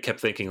playing it, I kept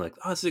thinking like,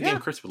 oh, this is a game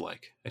Chris would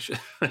like. I should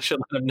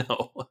let him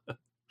know.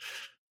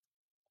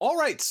 All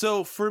right,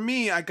 so for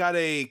me, I got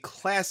a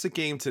classic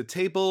game to the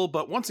table,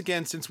 but once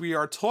again, since we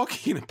are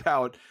talking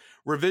about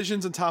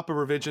revisions on top of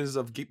revisions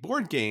of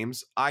board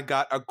games, I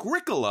got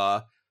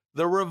Agricola,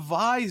 the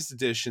revised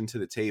edition, to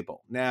the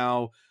table.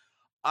 Now,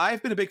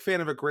 I've been a big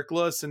fan of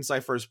Agricola since I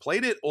first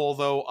played it,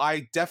 although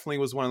I definitely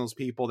was one of those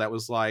people that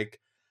was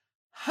like,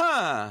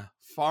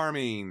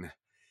 farming.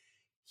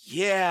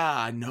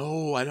 Yeah,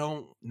 no, I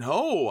don't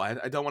know.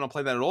 I don't want to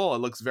play that at all.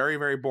 It looks very,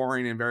 very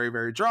boring and very,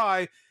 very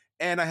dry.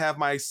 And I have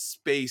my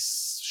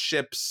space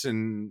ships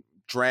and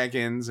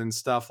dragons and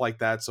stuff like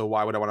that. So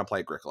why would I want to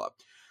play Agricola?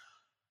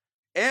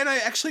 And I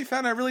actually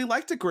found I really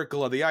liked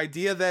Agricola. The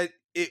idea that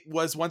it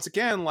was, once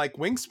again, like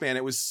Wingspan,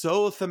 it was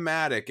so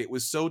thematic. It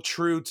was so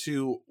true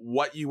to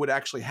what you would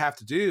actually have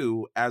to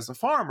do as a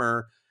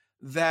farmer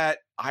that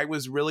I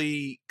was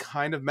really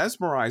kind of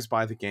mesmerized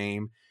by the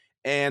game.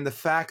 And the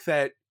fact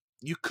that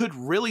you could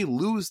really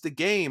lose the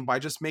game by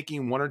just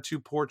making one or two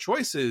poor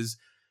choices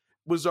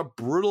was a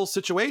brutal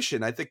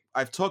situation. I think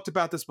I've talked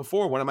about this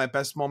before. One of my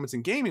best moments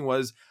in gaming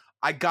was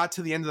I got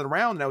to the end of the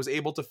round and I was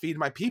able to feed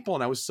my people,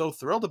 and I was so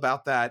thrilled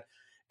about that.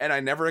 And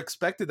I never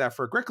expected that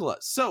for Agricola.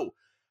 So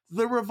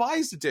the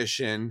revised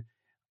edition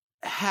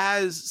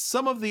has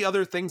some of the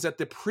other things that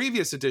the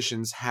previous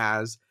editions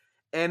has.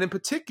 And in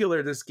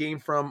particular, this game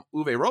from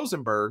Uwe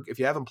Rosenberg, if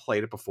you haven't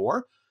played it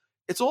before,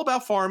 it's all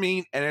about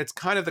farming, and it's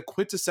kind of the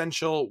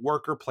quintessential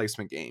worker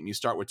placement game. You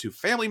start with two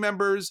family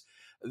members.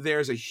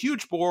 There's a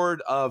huge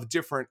board of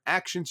different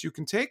actions you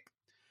can take.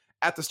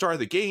 At the start of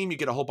the game, you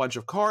get a whole bunch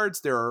of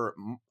cards. There are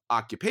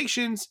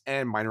occupations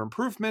and minor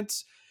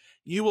improvements.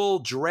 You will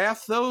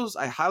draft those.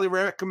 I highly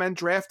recommend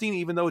drafting,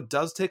 even though it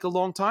does take a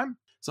long time.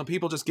 Some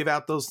people just give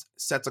out those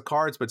sets of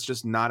cards, but it's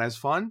just not as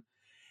fun.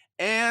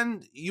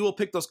 And you will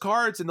pick those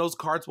cards, and those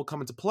cards will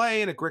come into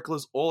play, and Agricola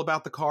is all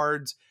about the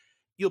cards.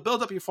 You'll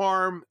build up your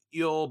farm,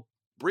 you'll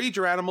breed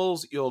your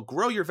animals, you'll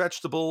grow your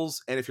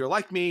vegetables, and if you're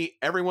like me,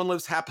 everyone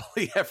lives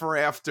happily ever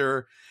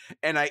after,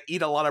 and I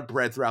eat a lot of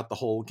bread throughout the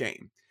whole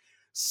game.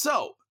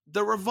 So,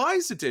 the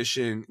revised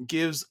edition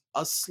gives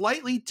a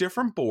slightly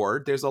different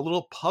board. There's a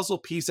little puzzle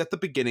piece at the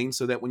beginning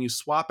so that when you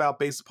swap out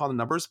based upon the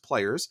number of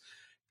players,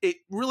 it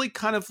really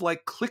kind of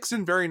like clicks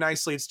in very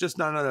nicely. It's just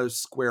not on a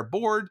square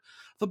board.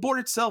 The board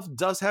itself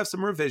does have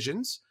some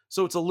revisions,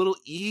 so it's a little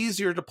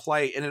easier to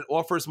play, and it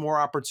offers more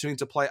opportunity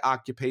to play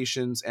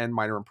occupations and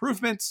minor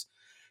improvements.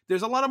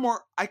 There's a lot of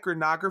more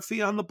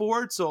iconography on the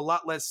board, so a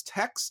lot less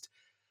text.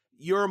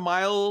 Your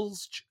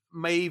mileage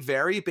may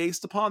vary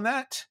based upon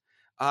that.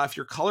 If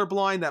you're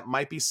colorblind, that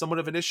might be somewhat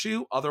of an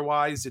issue.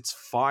 Otherwise, it's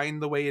fine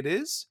the way it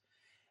is.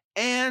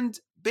 And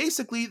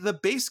basically, the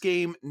base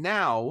game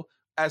now,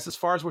 as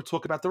far as we're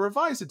talking about the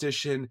revised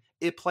edition,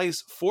 it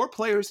plays 4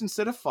 players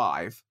instead of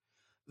 5.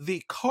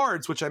 The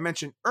cards, which I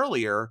mentioned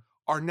earlier,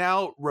 are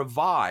now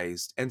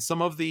revised, and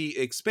some of the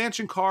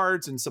expansion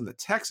cards and some of the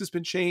text has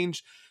been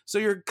changed. So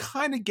you're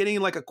kind of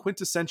getting like a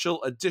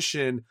quintessential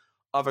edition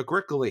of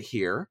Agricola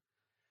here.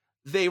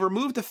 They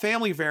removed the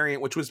family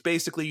variant, which was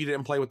basically you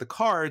didn't play with the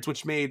cards,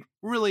 which made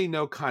really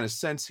no kind of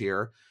sense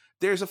here.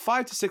 There's a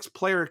 5 to 6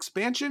 player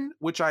expansion,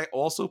 which I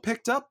also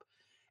picked up,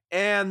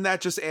 and that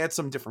just adds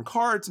some different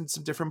cards and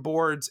some different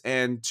boards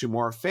and 2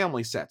 more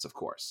family sets, of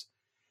course.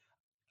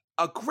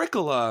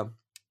 Agricola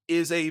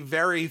is a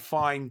very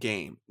fine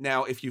game.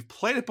 Now, if you've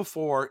played it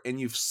before and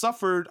you've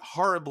suffered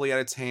horribly at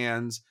its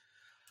hands,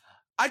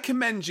 I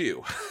commend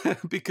you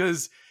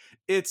because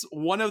it's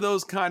one of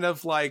those kind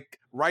of like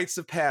rites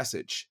of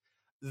passage.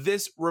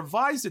 This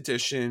revised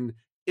edition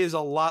is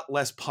a lot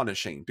less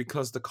punishing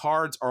because the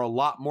cards are a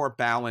lot more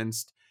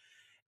balanced.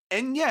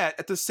 And yet,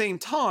 at the same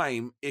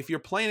time, if you're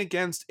playing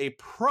against a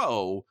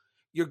pro,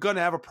 you're going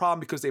to have a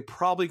problem because they're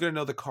probably going to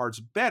know the cards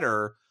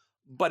better,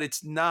 but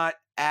it's not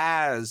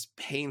as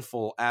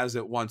painful as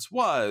it once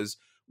was,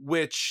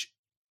 which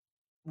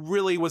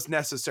really was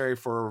necessary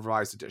for a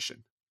revised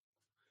edition.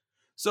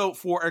 So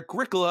for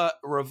Agricola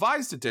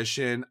Revised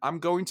Edition, I'm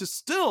going to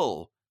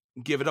still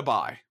give it a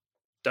buy.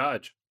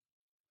 Dodge.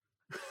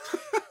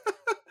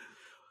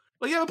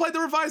 Well, you haven't played the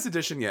Revised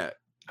Edition yet.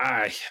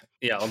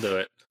 Yeah, I'll do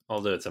it.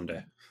 I'll do it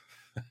someday.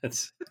 I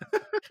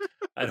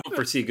don't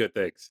foresee good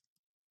things.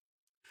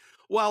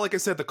 Well, like I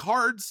said, the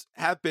cards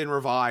have been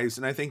revised,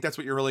 and I think that's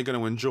what you're really going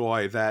to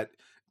enjoy, that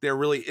there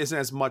really isn't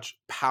as much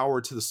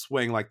power to the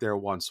swing like there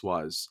once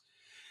was.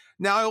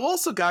 Now, I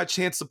also got a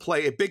chance to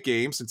play a big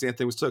game, since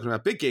Anthony was talking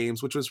about big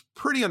games, which was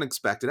pretty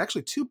unexpected.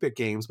 Actually, 2 big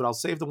games, but I'll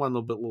save the one a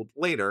little bit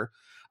later.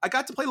 I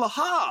got to play Le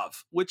Havre,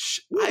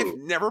 which I've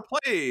never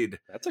played.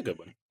 That's a good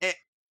one.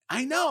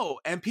 I know.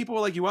 And people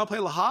were like, you want to play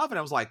Le Havre? And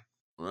I was like,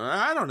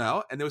 I don't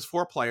know. And there was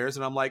 4 players,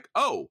 and I'm like,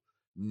 oh,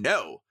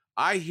 no.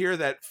 I hear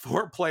that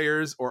 4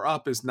 players or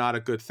up is not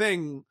a good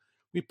thing.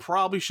 We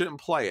probably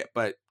shouldn't play it.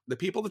 But the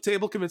people at the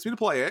table convinced me to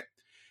play it,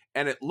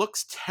 and it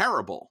looks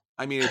terrible.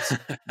 I mean, it's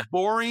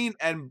boring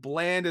and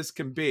bland as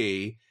can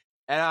be.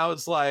 And I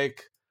was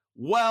like,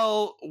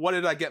 well, what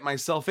did I get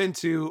myself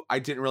into? I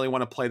didn't really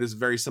want to play this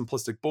very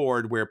simplistic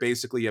board where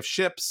basically you have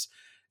ships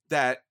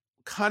that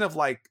kind of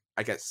like,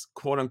 I guess,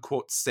 quote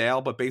unquote, sail,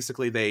 but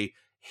basically they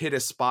hit a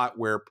spot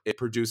where it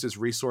produces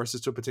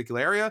resources to a particular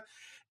area.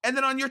 And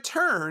then on your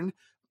turn,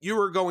 you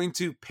are going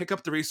to pick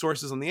up the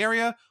resources in the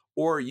area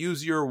or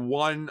use your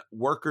 1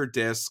 worker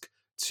disc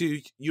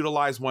to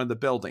utilize one of the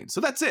buildings.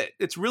 So that's it.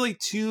 It's really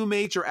 2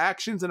 major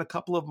actions and a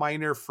couple of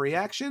minor free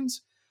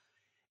actions.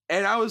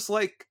 And I was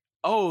like,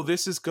 oh,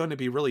 this is going to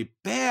be really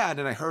bad.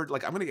 And I heard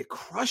like, I'm going to get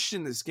crushed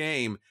in this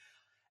game.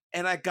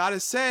 And I got to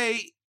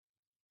say,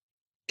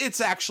 it's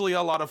actually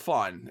a lot of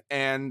fun.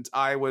 And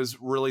I was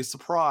really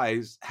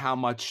surprised how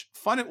much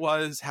fun it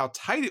was, how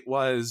tight it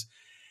was.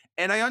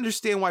 And I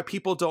understand why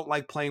people don't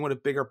like playing with a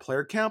bigger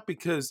player count,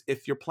 because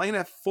if you're playing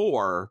at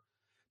 4,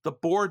 the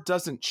board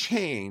doesn't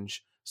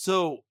change.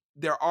 So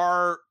there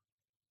are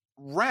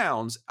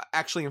rounds,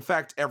 actually, in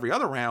fact, every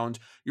other round,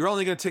 you're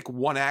only going to take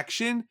 1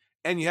 action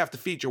and you have to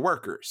feed your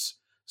workers.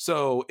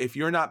 So if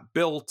you're not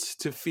built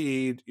to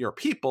feed your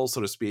people,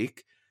 so to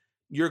speak,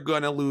 you're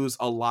going to lose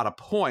a lot of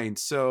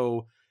points.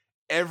 So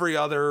every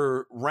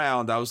other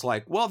round, I was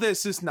like, well,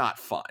 this is not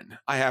fun.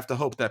 I have to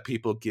hope that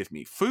people give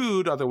me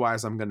food.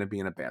 Otherwise, I'm going to be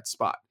in a bad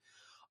spot.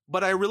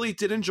 But I really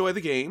did enjoy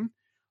the game.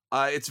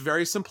 It's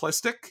very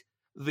simplistic.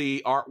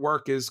 The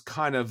artwork is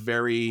kind of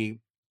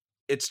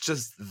it's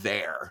just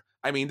there.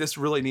 I mean, this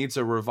really needs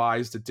a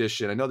revised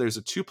edition. I know there's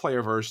a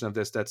 2-player version of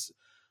this that's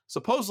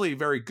supposedly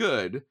very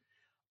good,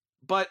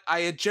 but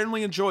I had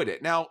generally enjoyed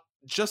it. Now,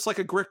 just like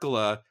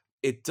Agricola,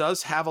 it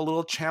does have a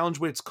little challenge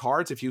with its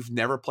cards if you've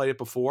never played it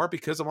before,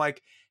 because I'm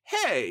like,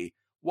 hey,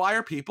 why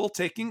are people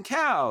taking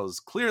cows?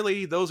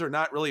 Clearly, those are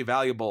not really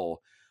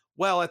valuable.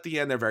 Well, at the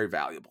end, they're very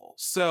valuable.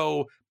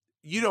 So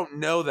you don't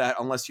know that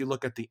unless you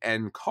look at the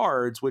end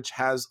cards, which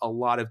has a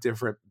lot of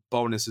different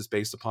bonuses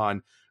based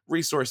upon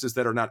resources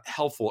that are not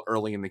helpful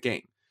early in the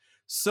game.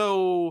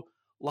 So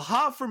Le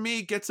Havre for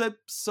me gets a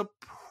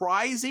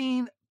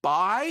surprising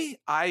buy.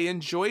 I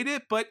enjoyed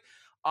it, but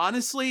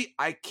honestly,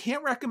 I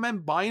can't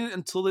recommend buying it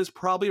until there's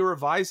probably a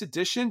revised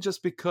edition,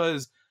 just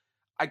because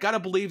I gotta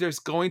believe there's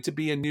going to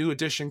be a new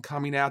edition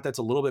coming out that's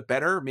a little bit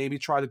better. Maybe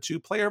try the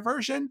 2-player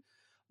version,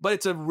 but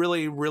it's a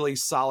really, really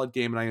solid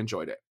game and I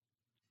enjoyed it.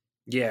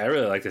 Yeah, I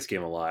really like this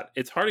game a lot.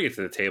 It's hard to get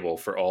to the table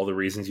for all the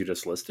reasons you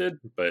just listed,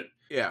 but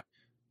yeah,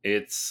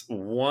 it's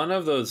one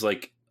of those,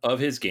 like, of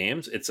his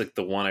games, it's like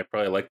the one I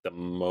probably like the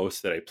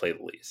most that I play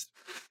the least.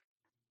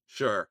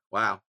 Sure.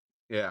 Wow.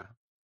 Yeah,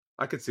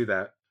 I could see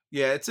that.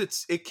 Yeah,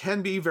 it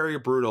can be very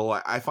brutal.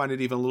 I find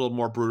it even a little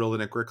more brutal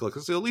than Agricola,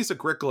 because at least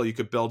Agricola you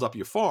could build up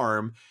your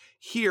farm.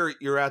 Here,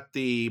 you're at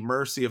the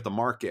mercy of the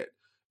market.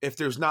 If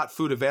there's not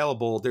food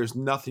available, there's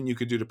nothing you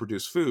could do to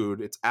produce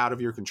food. It's out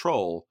of your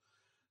control.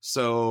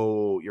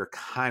 So you're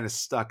kind of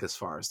stuck as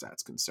far as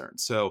that's concerned.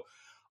 So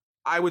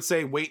I would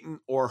say wait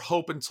or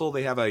hope until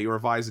they have a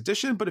revised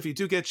edition. But if you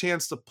do get a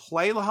chance to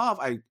play Le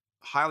Havre, I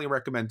highly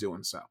recommend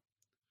doing so.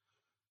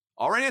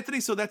 All right,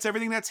 Anthony, so that's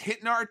everything that's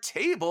hitting our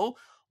table.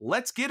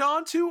 Let's get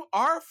on to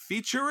our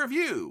feature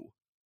review.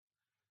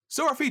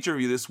 So our feature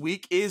review this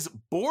week is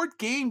Board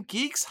Game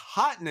Geek's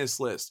Hotness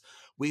List.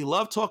 We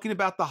love talking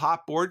about the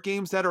hot board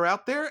games that are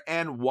out there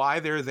and why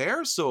they're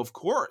there. So, of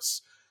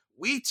course,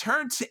 we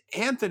turn to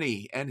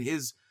Anthony and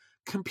his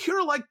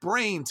computer-like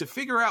brain to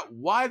figure out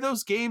why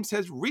those games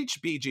has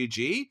reached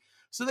BGG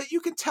so that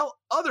you can tell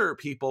other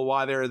people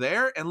why they're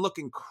there and look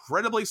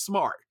incredibly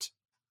smart.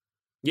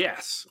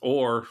 Yes,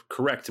 or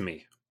correct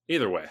me.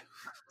 Either way.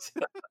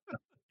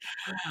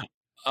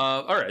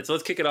 All right, so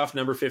let's kick it off.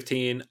 Number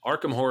 15,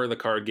 Arkham Horror, the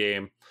card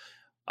game.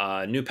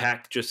 New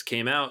pack just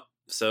came out,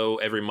 so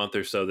every month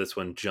or so, this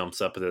one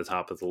jumps up at the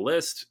top of the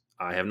list.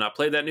 I have not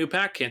played that new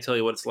pack, can't tell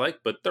you what it's like,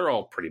 but they're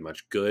all pretty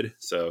much good.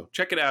 So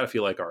check it out if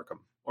you like Arkham,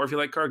 or if you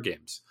like card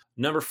games.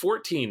 Number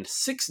 14,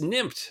 Six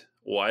Nymphed.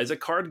 Why is a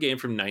card game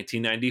from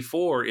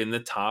 1994 in the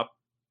top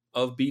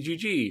of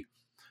BGG?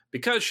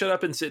 Because Shut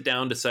Up and Sit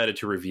Down decided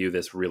to review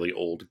this really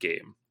old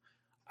game.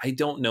 I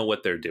don't know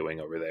what they're doing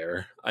over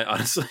there. I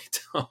honestly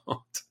don't.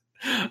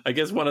 I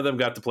guess one of them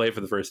got to play it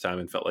for the first time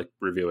and felt like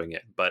reviewing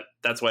it, but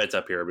that's why it's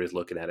up here. Everybody's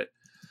looking at it.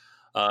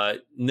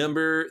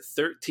 Number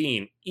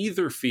 13,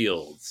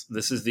 Etherfields.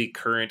 This is the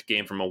current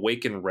game from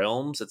Awaken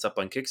Realms. It's up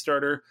on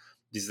Kickstarter.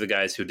 These are the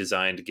guys who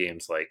designed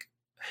games like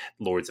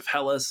Lords of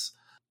Hellas.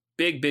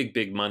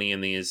 Big money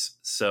in these.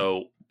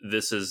 So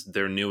this is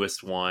their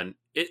newest one.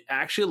 It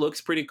actually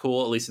looks pretty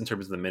cool, at least in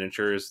terms of the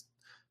miniatures,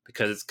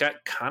 because it's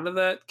got kind of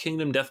that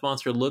Kingdom Death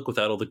Monster look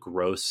without all the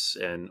gross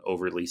and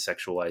overly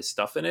sexualized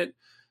stuff in it.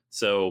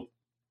 So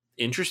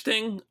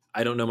interesting.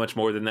 I don't know much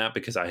more than that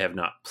because I have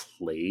not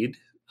played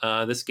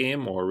this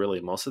game, or really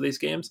most of these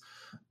games,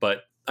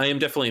 but I am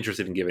definitely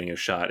interested in giving it a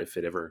shot if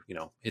it ever,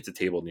 hits a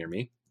table near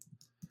me.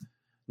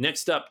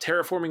 Next up,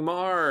 Terraforming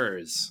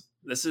Mars.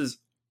 This is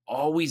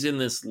always in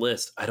this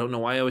list. I don't know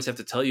why I always have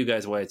to tell you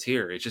guys why it's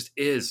here. It just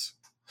is.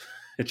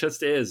 It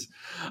just is.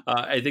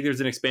 I think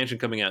there's an expansion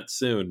coming out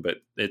soon, but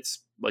it's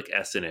like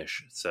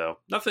Essen-ish, so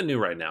nothing new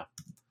right now.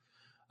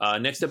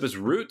 Next up is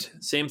Root.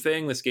 Same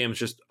thing. This game is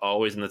just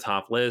always in the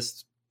top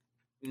list.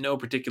 No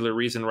particular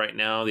reason right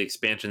now. The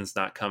expansion's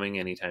not coming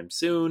anytime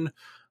soon.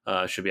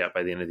 Should be out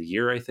by the end of the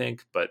year, I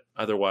think. But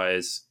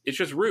otherwise, it's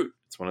just Root.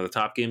 It's one of the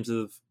top games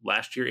of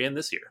last year and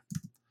this year.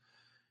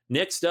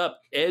 Next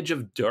up, Edge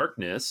of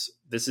Darkness.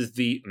 This is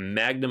the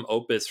magnum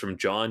opus from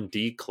John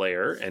D.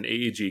 Clare and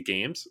AEG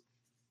Games.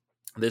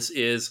 This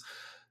is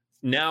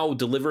now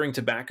delivering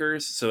to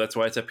backers, so that's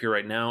why it's up here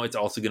right now. It's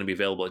also going to be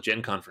available at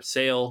Gen Con for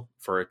sale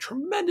for a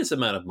tremendous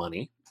amount of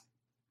money.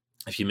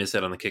 If you missed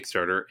out on the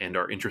Kickstarter and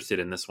are interested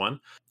in this one,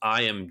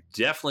 I am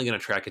definitely going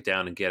to track it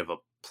down and get a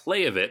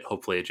play of it,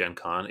 hopefully at Gen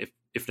Con.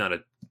 If not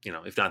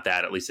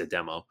that, at least a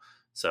demo.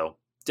 So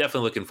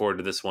definitely looking forward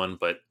to this one.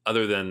 But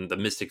other than the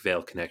Mystic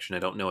Vale connection, I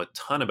don't know a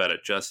ton about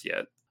it just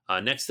yet.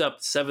 Next up,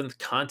 Seventh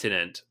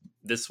Continent.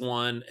 This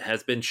one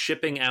has been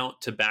shipping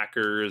out to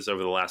backers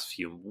over the last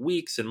few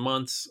weeks and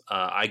months.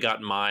 I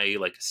got my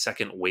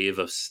second wave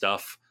of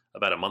stuff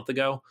about a month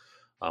ago.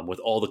 With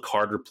all the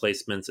card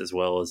replacements as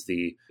well as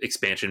the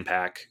expansion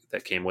pack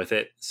that came with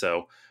it.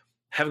 So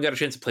haven't got a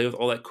chance to play with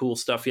all that cool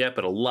stuff yet,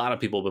 but a lot of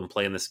people have been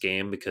playing this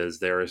game because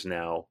there is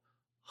now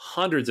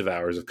hundreds of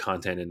hours of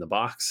content in the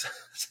box.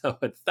 So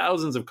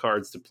thousands of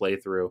cards to play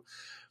through.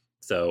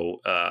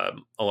 So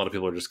a lot of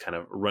people are just kind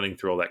of running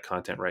through all that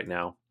content right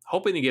now,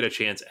 hoping to get a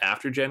chance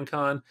after Gen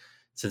Con.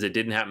 Since it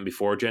didn't happen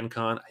before Gen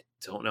Con, I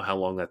don't know how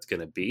long that's going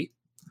to be.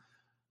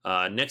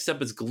 Next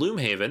up is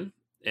Gloomhaven.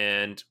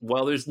 And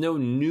while there's no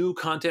new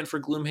content for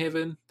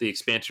Gloomhaven, the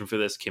expansion for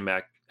this came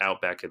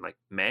out back in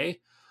May.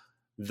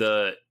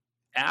 The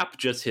app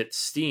just hit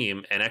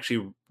Steam and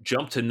actually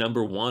jumped to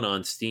number 1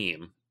 on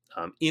Steam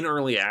in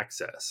early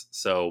access.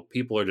 So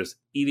people are just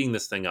eating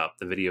this thing up,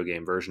 the video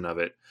game version of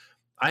it.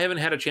 I haven't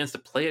had a chance to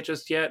play it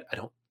just yet. I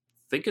don't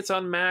think it's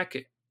on Mac.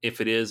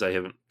 If it is, I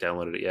haven't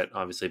downloaded it yet,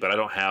 obviously, but I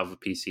don't have a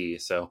PC.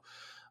 So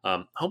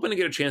hoping to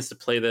get a chance to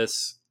play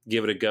this,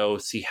 give it a go,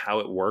 see how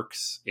it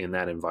works in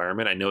that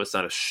environment. I know it's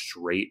not a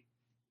straight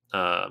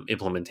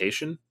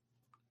implementation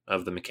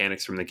of the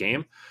mechanics from the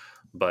game,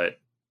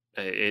 but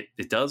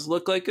it does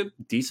look like a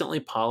decently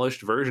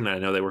polished version. I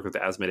know they work with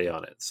Asmodee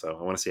on it, so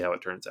I want to see how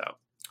it turns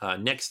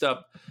out. Next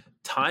up,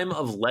 Time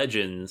of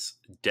Legends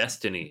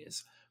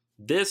Destinies.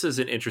 This is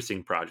an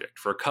interesting project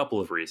for a couple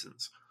of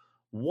reasons.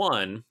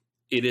 One,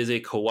 it is a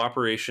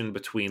cooperation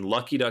between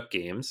Lucky Duck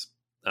Games,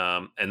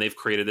 and they've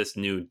created this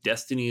new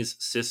Destinies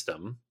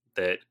system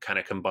that kind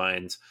of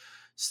combines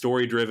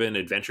story-driven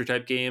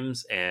adventure-type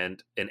games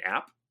and an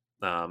app.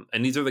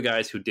 And these are the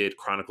guys who did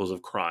Chronicles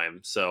of Crime.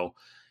 So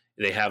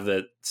they have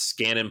the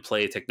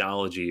scan-and-play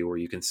technology where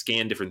you can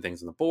scan different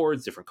things on the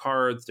boards, different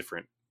cards,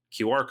 different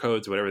QR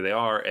codes, whatever they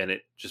are, and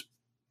it just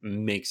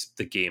makes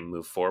the game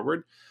move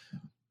forward.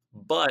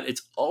 But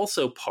it's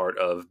also part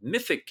of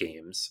Mythic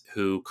Games,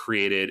 who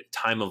created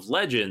Time of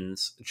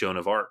Legends, Joan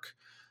of Arc.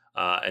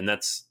 And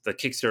that's the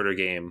Kickstarter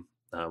game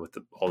with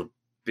all the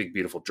big,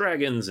 beautiful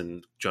dragons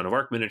and Joan of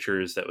Arc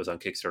miniatures that was on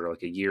Kickstarter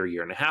a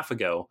year and a half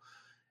ago.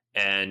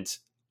 And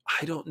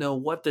I don't know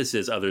what this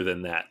is other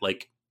than that.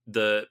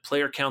 The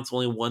player count's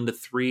only 1 to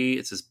 3.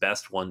 It's his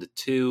best 1 to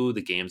 2.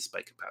 The game's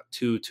about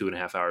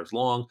 2.5 hours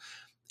long.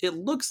 It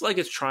looks like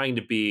it's trying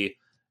to be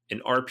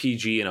an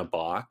RPG in a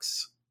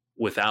box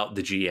without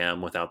the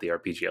GM, without the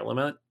RPG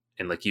element,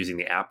 and using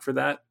the app for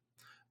that.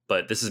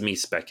 But this is me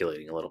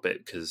speculating a little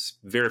bit because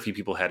very few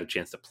people had a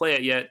chance to play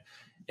it yet.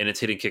 And it's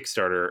hitting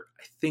Kickstarter,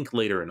 I think,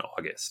 later in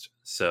August.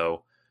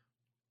 So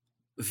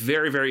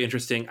very, very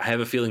interesting. I have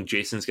a feeling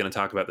Jason's going to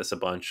talk about this a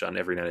bunch on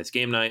Every Night is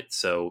Game Night.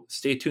 So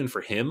stay tuned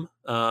for him.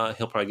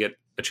 He'll probably get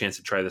a chance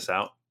to try this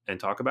out and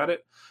talk about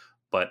it.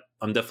 But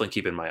I'm definitely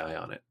keeping my eye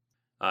on it.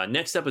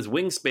 Next up is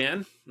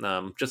Wingspan.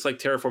 Just like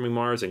Terraforming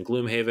Mars and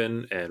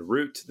Gloomhaven and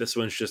Root, this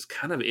one's just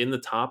kind of in the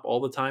top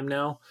all the time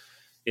now.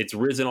 It's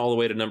risen all the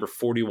way to number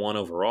 41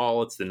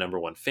 overall. It's the number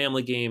one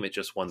family game. It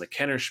just won the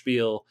Kenner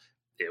Spiel.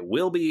 It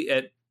will be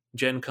at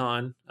Gen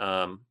Con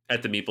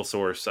at the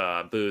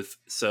MeepleSource booth.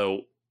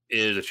 So it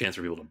is a chance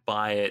for people to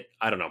buy it.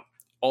 I don't know.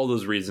 All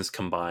those reasons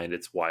combined,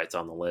 it's why it's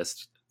on the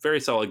list. Very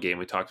solid game.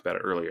 We talked about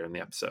it earlier in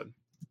the episode.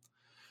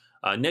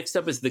 Next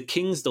up is The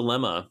King's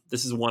Dilemma.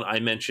 This is one I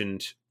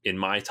mentioned in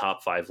my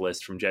top 5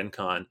 list from Gen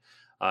Con.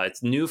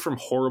 It's new from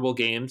Horrible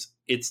Games.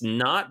 It's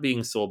not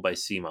being sold by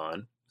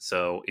CMON.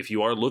 So if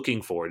you are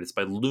looking for it, it's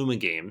by Luma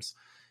Games.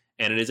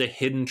 And it is a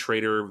hidden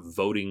trader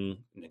voting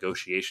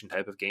negotiation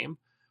type of game.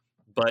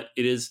 But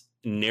it is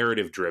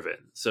narrative driven.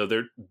 So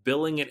they're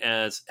billing it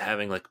as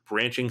having like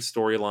branching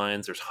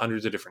storylines. There's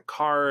hundreds of different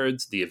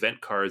cards. The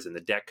event cards in the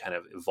deck kind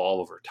of evolve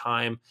over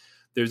time.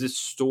 There's this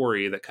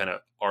story that kind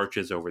of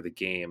arches over the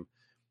game.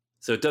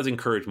 So it does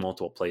encourage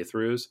multiple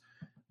playthroughs,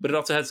 but it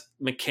also has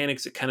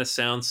mechanics that kind of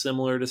sound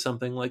similar to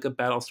something like a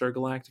Battlestar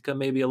Galactica,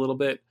 maybe a little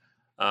bit.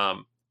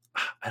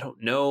 I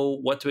don't know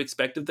what to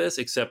expect of this,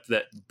 except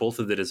that both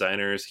of the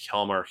designers,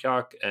 Hjalmar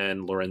Hjaak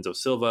and Lorenzo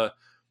Silva,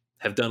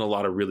 have done a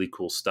lot of really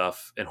cool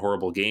stuff in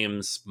Horrible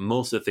Games.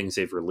 Most of the things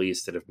they've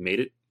released that have made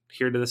it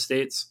here to the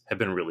States have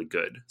been really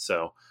good.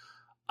 So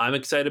I'm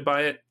excited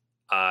by it.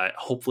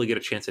 Hopefully get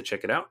a chance to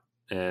check it out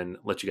and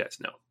let you guys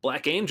know.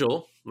 Black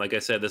Angel, like I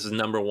said, this is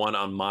number 1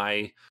 on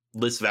my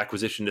list of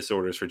acquisition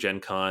disorders for Gen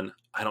Con.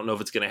 I don't know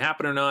if it's going to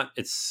happen or not.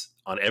 It's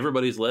on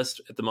everybody's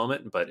list at the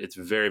moment, but it's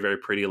very, very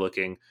pretty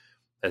looking.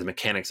 Has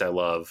mechanics I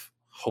love.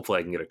 Hopefully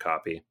I can get a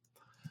copy.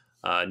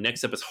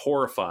 Next up is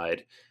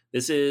Horrified.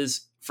 This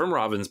is from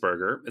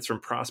Ravensburger. It's from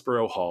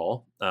Prospero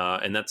Hall,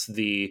 and that's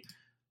the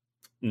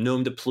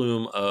nom de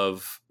plume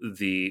of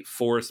the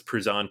Forest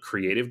Pruzan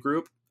Creative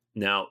Group.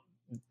 Now,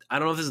 I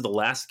don't know if this is the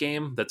last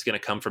game that's going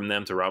to come from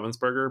them to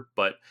Ravensburger,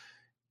 but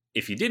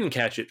if you didn't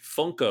catch it,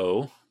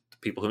 Funko, the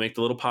people who make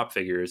the little pop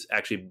figures,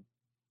 actually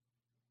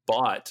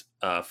bought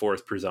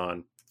Forest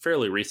Pruzan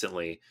fairly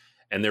recently,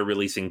 and they're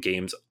releasing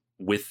games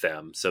with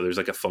them. So there's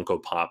like a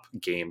Funko Pop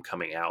game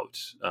coming out,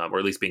 or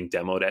at least being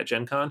demoed at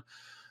Gen Con.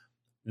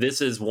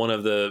 This is one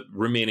of the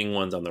remaining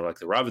ones on the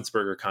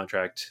Ravensburger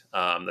contract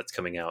that's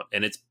coming out,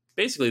 and it's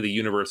basically the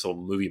Universal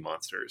movie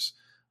monsters.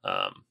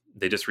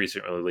 They just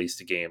recently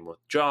released a game with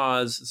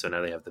Jaws, so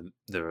now they have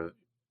the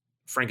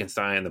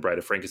Frankenstein, the Bride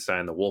of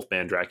Frankenstein, the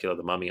Wolfman, Dracula,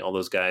 the Mummy, all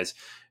those guys.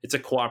 It's a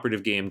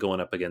cooperative game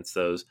going up against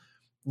those.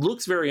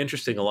 Looks very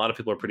interesting. A lot of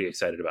people are pretty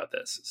excited about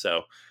this,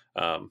 so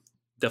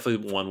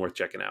definitely one worth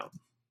checking out.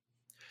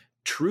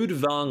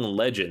 Trudvang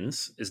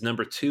Legends is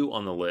number 2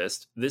 on the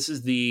list. This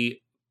is the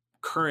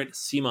current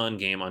CMON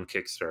game on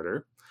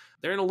Kickstarter.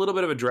 They're in a little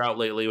bit of a drought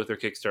lately with their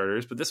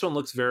Kickstarters, but this one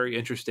looks very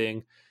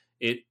interesting.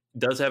 It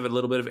does have a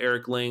little bit of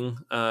Eric Ling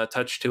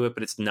touch to it,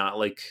 but it's not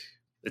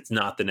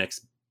the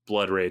next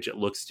Blood Rage. It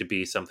looks to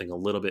be something a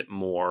little bit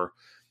more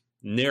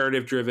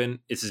narrative driven.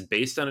 This is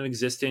based on an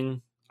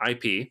existing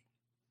IP.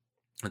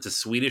 It's a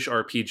Swedish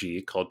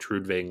RPG called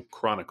Trudvang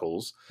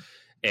Chronicles,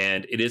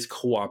 and it is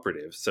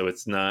cooperative. So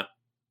it's not,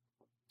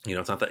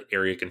 it's not that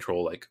area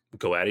control, like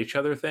go at each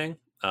other thing.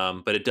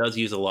 But it does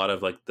use a lot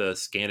of like the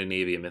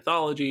Scandinavian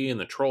mythology and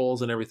the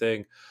trolls and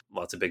everything.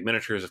 Lots of big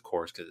miniatures, of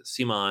course, because it's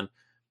CMON.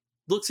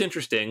 Looks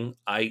interesting.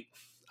 I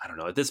don't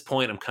know. At this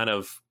point, I'm kind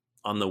of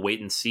on the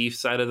wait and see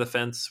side of the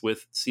fence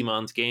with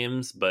CMON's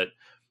games, but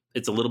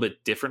it's a little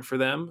bit different for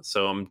them.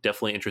 So I'm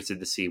definitely interested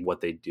to see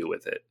what they do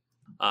with it.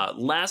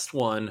 Last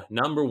one,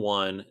 number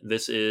 1.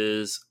 This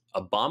is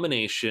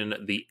Abomination,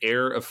 the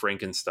Heir of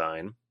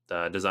Frankenstein,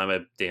 designed by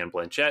Dan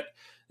Blanchett.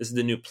 This is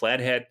the new Plaid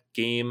Hat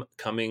game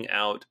coming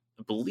out,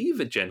 I believe,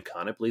 at Gen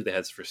Con. I believe they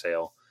had it for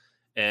sale.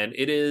 And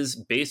it is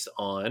based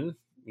on,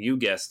 you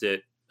guessed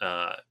it,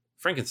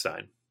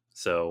 Frankenstein.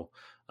 So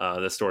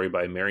the story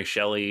by Mary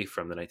Shelley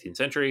from the 19th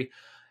century.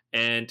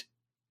 And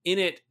in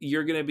it,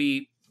 you're going to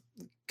be...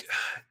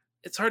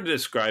 It's hard to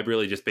describe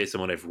really just based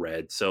on what I've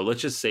read. So let's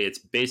just say it's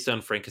based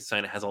on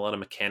Frankenstein. It has a lot of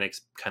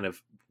mechanics kind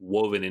of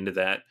woven into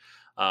that.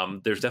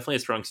 There's definitely a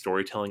strong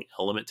storytelling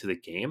element to the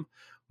game.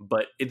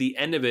 But at the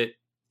end of it,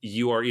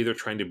 you are either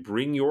trying to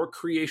bring your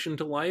creation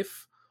to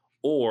life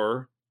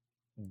or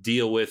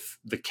deal with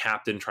the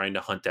captain trying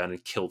to hunt down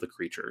and kill the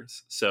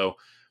creatures. So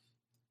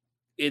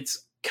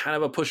it's kind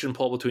of a push and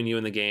pull between you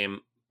and the game,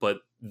 but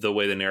the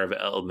way the narrative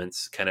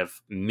elements kind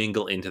of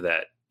mingle into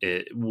that,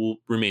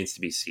 remains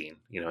to be seen,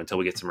 until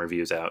we get some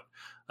reviews out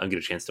and get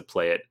a chance to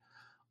play it.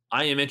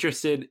 I am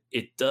interested.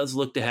 It does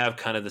look to have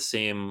kind of the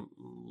same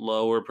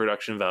lower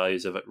production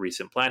values of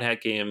recent Plaid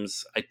Hat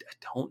games. I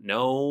don't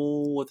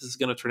know what this is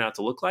going to turn out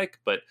to look like,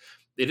 but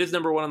it is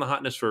number 1 on the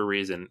Hotness for a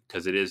reason,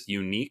 because it is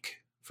unique,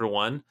 for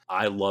one.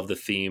 I love the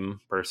theme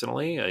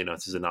personally.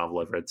 This is a novel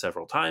I've read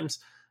several times,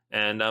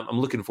 and I'm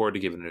looking forward to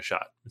giving it a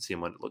shot and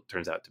seeing what it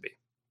turns out to be.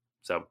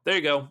 So there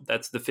you go.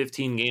 That's the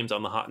 15 games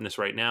on the Hotness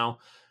right now.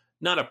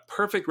 Not a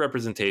perfect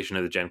representation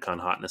of the Gen Con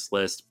Hotness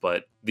list,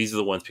 but these are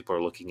the ones people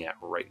are looking at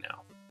right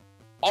now.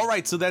 All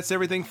right, so that's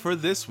everything for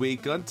this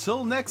week.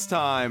 Until next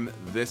time,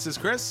 this is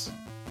Chris.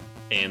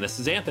 And this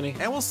is Anthony.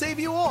 And we'll save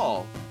you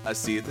all a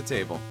seat at the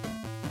table.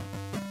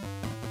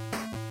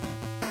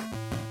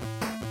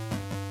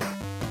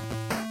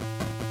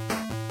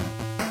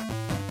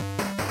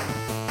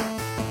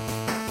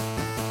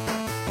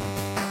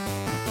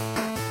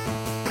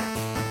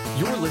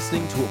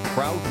 listening to a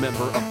proud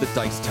member of the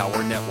Dice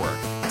Tower Network,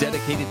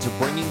 dedicated to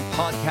bringing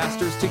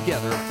podcasters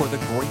together for the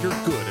greater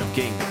good of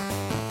gaming.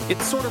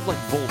 It's sort of like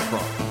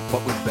Voltron,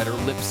 but with better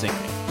lip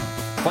syncing.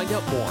 Find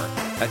out more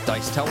at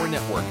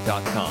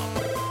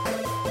Dicetowernetwork.com.